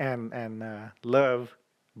and love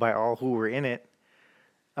by all who were in it.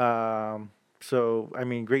 So I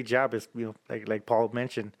mean, great job, is like Paul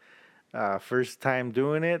mentioned, first time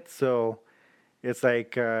doing it. So it's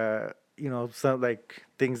like some like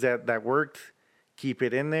things that worked, keep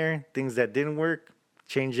it in there. Things that didn't work,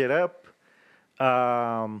 change it up.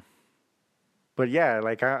 But yeah,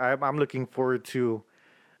 like I'm looking forward to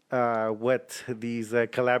what these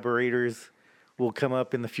collaborators will come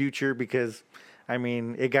up in the future, because I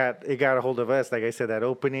mean it got a hold of us. Like I said, that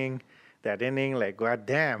opening, that ending, like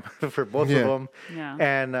goddamn for both of them. Yeah.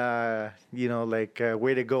 And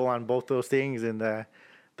way to go on both those things. And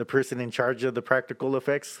the person in charge of the practical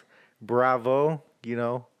effects, bravo.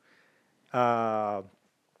 So,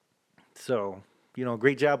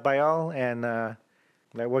 great job by all. And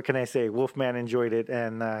what can I say? Wolfman enjoyed it.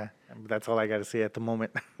 And that's all I got to say at the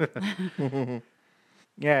moment.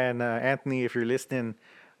 Yeah, and Anthony, if you're listening,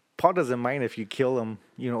 Paul doesn't mind if you kill him,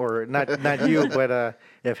 or not you, but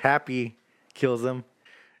if Happy kills him.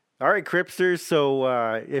 All right, Cripsters.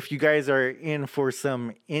 So if you guys are in for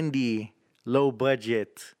some indie, low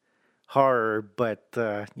budget horror, but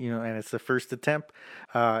and it's the first attempt,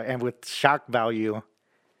 and with shock value,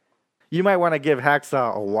 you might want to give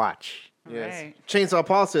Hacksaw a watch. Yes. Right. Chainsaw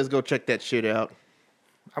Paul says go check that shit out.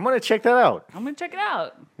 I'm gonna check that out. I'm gonna check it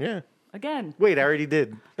out. Yeah. Again. Wait, I already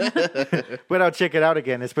did. But I'll check it out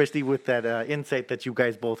again, especially with that insight that you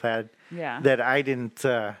guys both had. Yeah. That I didn't,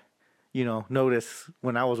 notice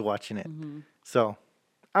when I was watching it. Mm-hmm. So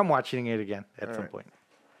I'm watching it again at some point.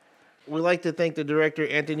 We'd like to thank the director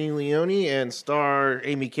Anthony Leone and star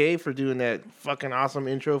Amy Kay for doing that fucking awesome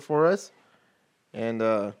intro for us. And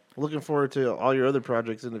looking forward to all your other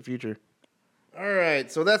projects in the future. All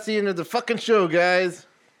right, so that's the end of the fucking show, guys.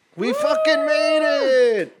 We fucking made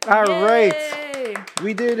it! All right.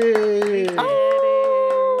 We did it!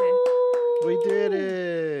 We did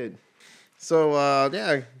it! So,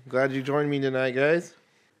 glad you joined me tonight, guys.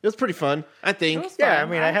 It was pretty fun, I think. Yeah, I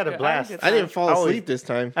mean, I had a blast. I didn't fall asleep this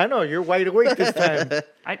time. I know, you're wide awake this time.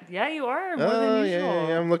 Yeah, you are. More than usual.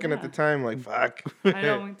 Yeah, I'm looking at the time like, fuck. I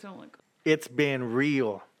know, me too. Like, it's been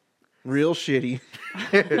real. Real shitty.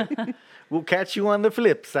 We'll catch you on the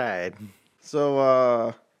flip side.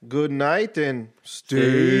 So, good night and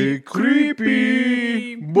stay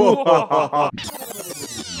creepy.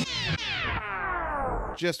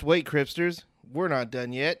 Just wait, Cripsters. We're not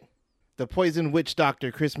done yet. The Poison Witch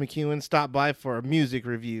Doctor, Chris McEwen, stopped by for a music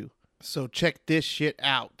review. So check this shit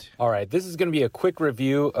out. All right, this is going to be a quick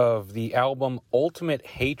review of the album Ultimate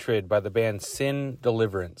Hatred by the band Sin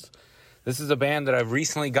Deliverance. This is a band that I've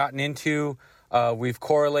recently gotten into. We've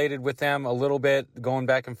correlated with them a little bit, going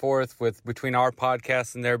back and forth between our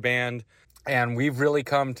podcast and their band. And we've really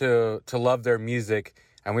come to love their music.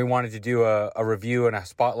 And we wanted to do a review and a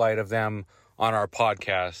spotlight of them on our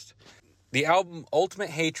podcast. The album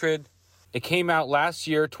Ultimate Hatred, it came out last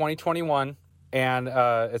year, 2021. And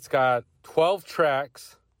it's got 12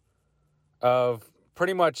 tracks of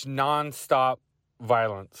pretty much non-stop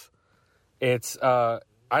violence. It's, I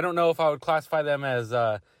don't know if I would classify them as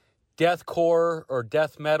deathcore or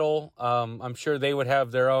death metal. I'm sure they would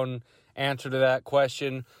have their own answer to that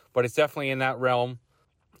question, but it's definitely in that realm.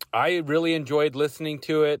 I really enjoyed listening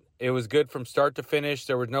to it. It was good from start to finish.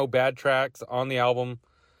 There were no bad tracks on the album.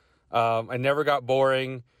 It never got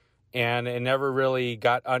boring, and it never really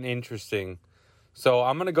got uninteresting. So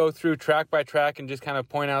I'm going to go through track by track and just kind of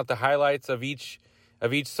point out the highlights of each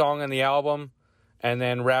song on the album, and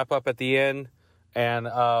then wrap up at the end. And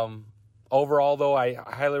overall, though, I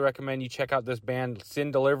highly recommend you check out this band,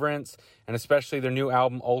 Sin Deliverance, and especially their new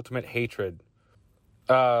album, Ultimate Hatred.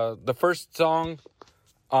 The first song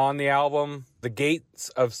on the album, The Gates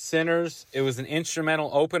of Sinners, it was an instrumental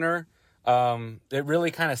opener. It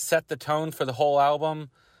really kind of set the tone for the whole album.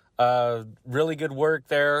 Really good work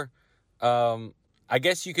there. I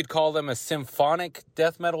guess you could call them a symphonic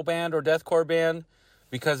death metal band or deathcore band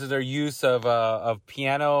because of their use of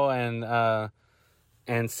piano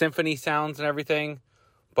and symphony sounds and everything.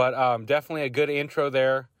 But definitely a good intro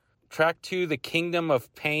there. Track 2, The Kingdom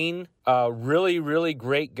of Pain. Really, really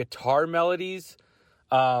great guitar melodies.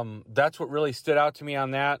 That's what really stood out to me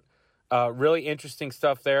on that. Really interesting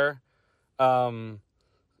stuff there.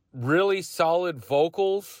 Really solid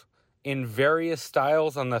vocals in various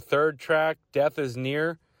styles on the third track, Death is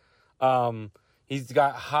Near. He's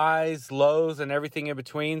got highs, lows, and everything in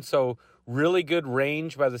between. So really good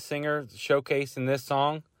range by the singer showcased in this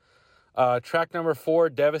song. Track number 4,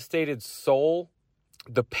 Devastated Soul.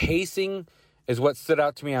 The pacing is what stood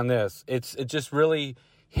out to me on this. It just really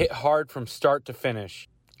hit hard from start to finish.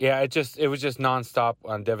 Yeah, it was just nonstop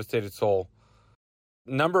on Devastated Soul.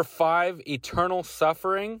 Number 5, Eternal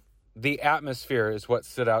Suffering. The atmosphere is what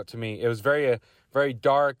stood out to me. It was very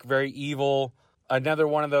dark, very evil. Another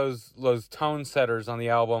one of those tone setters on the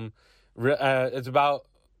album. It's about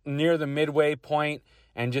near the midway point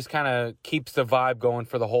and just kind of keeps the vibe going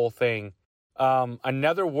for the whole thing.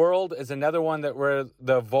 Another World is another one where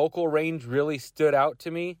the vocal range really stood out to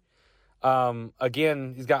me.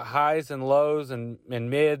 Again, he's got highs and lows and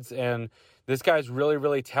mids, and this guy's really,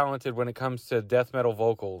 really talented when it comes to death metal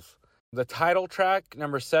vocals. The title track,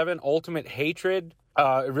 number 7, Ultimate Hatred,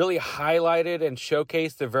 it really highlighted and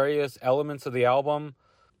showcased the various elements of the album.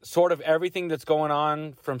 Sort of everything that's going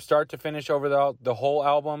on from start to finish over the whole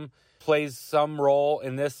album plays some role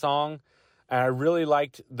in this song. And I really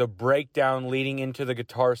liked the breakdown leading into the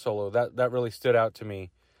guitar solo. That really stood out to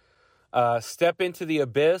me. Step Into the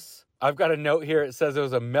Abyss. I've got a note here. It says it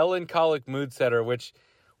was a melancholic mood setter, which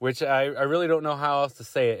I really don't know how else to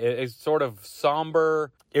say it. It's sort of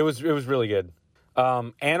somber. It was really good.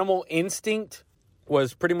 Animal Instinct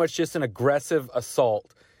was pretty much just an aggressive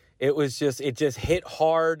assault. It just hit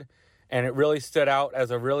hard, and it really stood out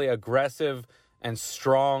as a really aggressive and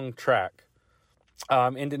strong track.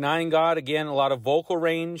 In Denying God, again, a lot of vocal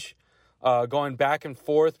range, going back and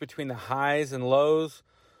forth between the highs and lows.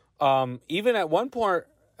 Even at one point,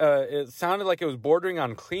 it sounded like it was bordering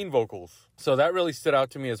on clean vocals. So that really stood out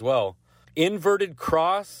to me as well. Inverted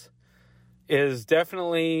Cross is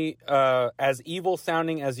definitely as evil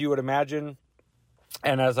sounding as you would imagine,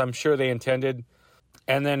 and as I'm sure they intended.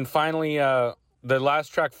 And then finally, the last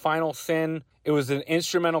track, Final Sin, it was an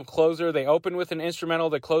instrumental closer. They opened with an instrumental,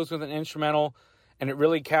 they closed with an instrumental, and it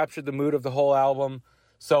really captured the mood of the whole album.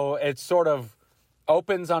 So it sort of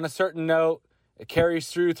opens on a certain note, it carries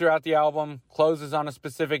throughout the album, closes on a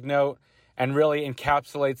specific note, and really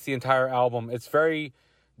encapsulates the entire album. It's very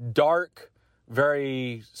dark,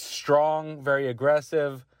 very strong, very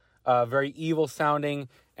aggressive, very evil sounding,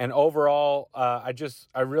 and overall, I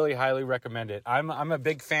really highly recommend it. I'm a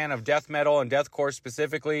big fan of death metal and deathcore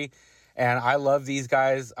specifically, and I love these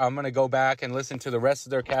guys. I'm going to go back and listen to the rest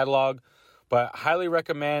of their catalog, but highly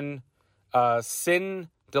recommend Sin,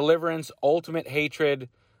 Deliverance, Ultimate Hatred.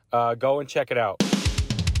 Go and check it out.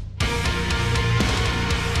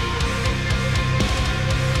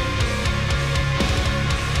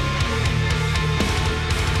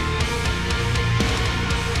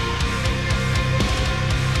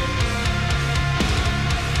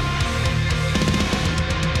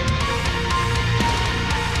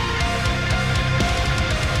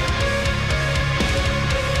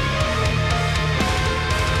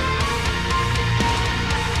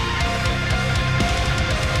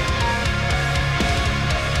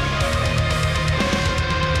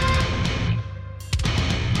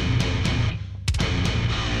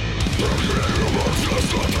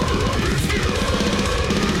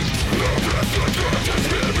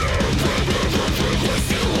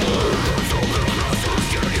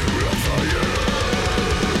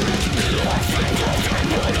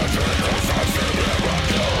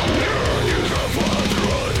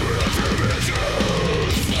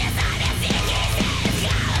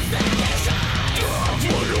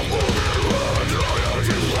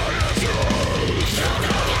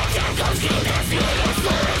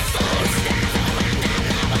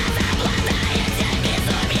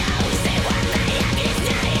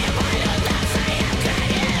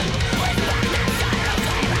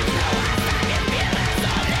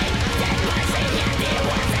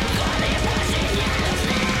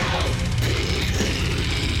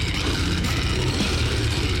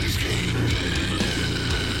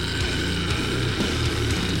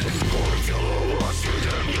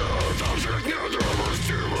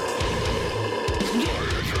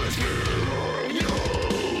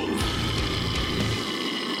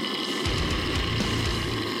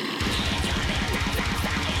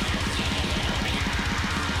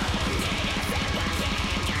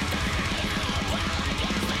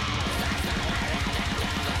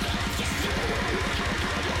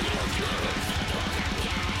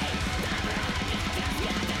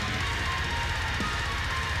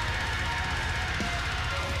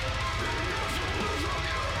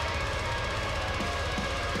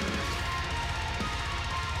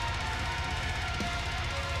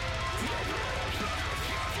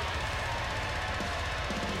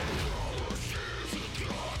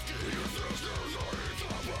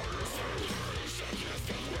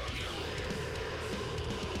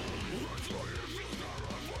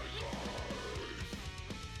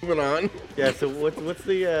 Moving on. Yeah. So what's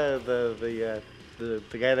the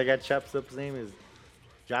guy that got chopped up's name is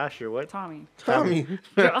Josh or what? Tommy.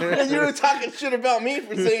 And you were talking shit about me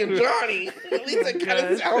for saying Johnny. At least it kind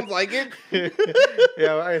of sounds like it.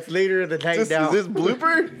 Yeah, it's later in the night now. Is this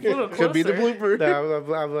blooper? Could be the blooper.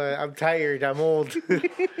 No, I'm tired. I'm old.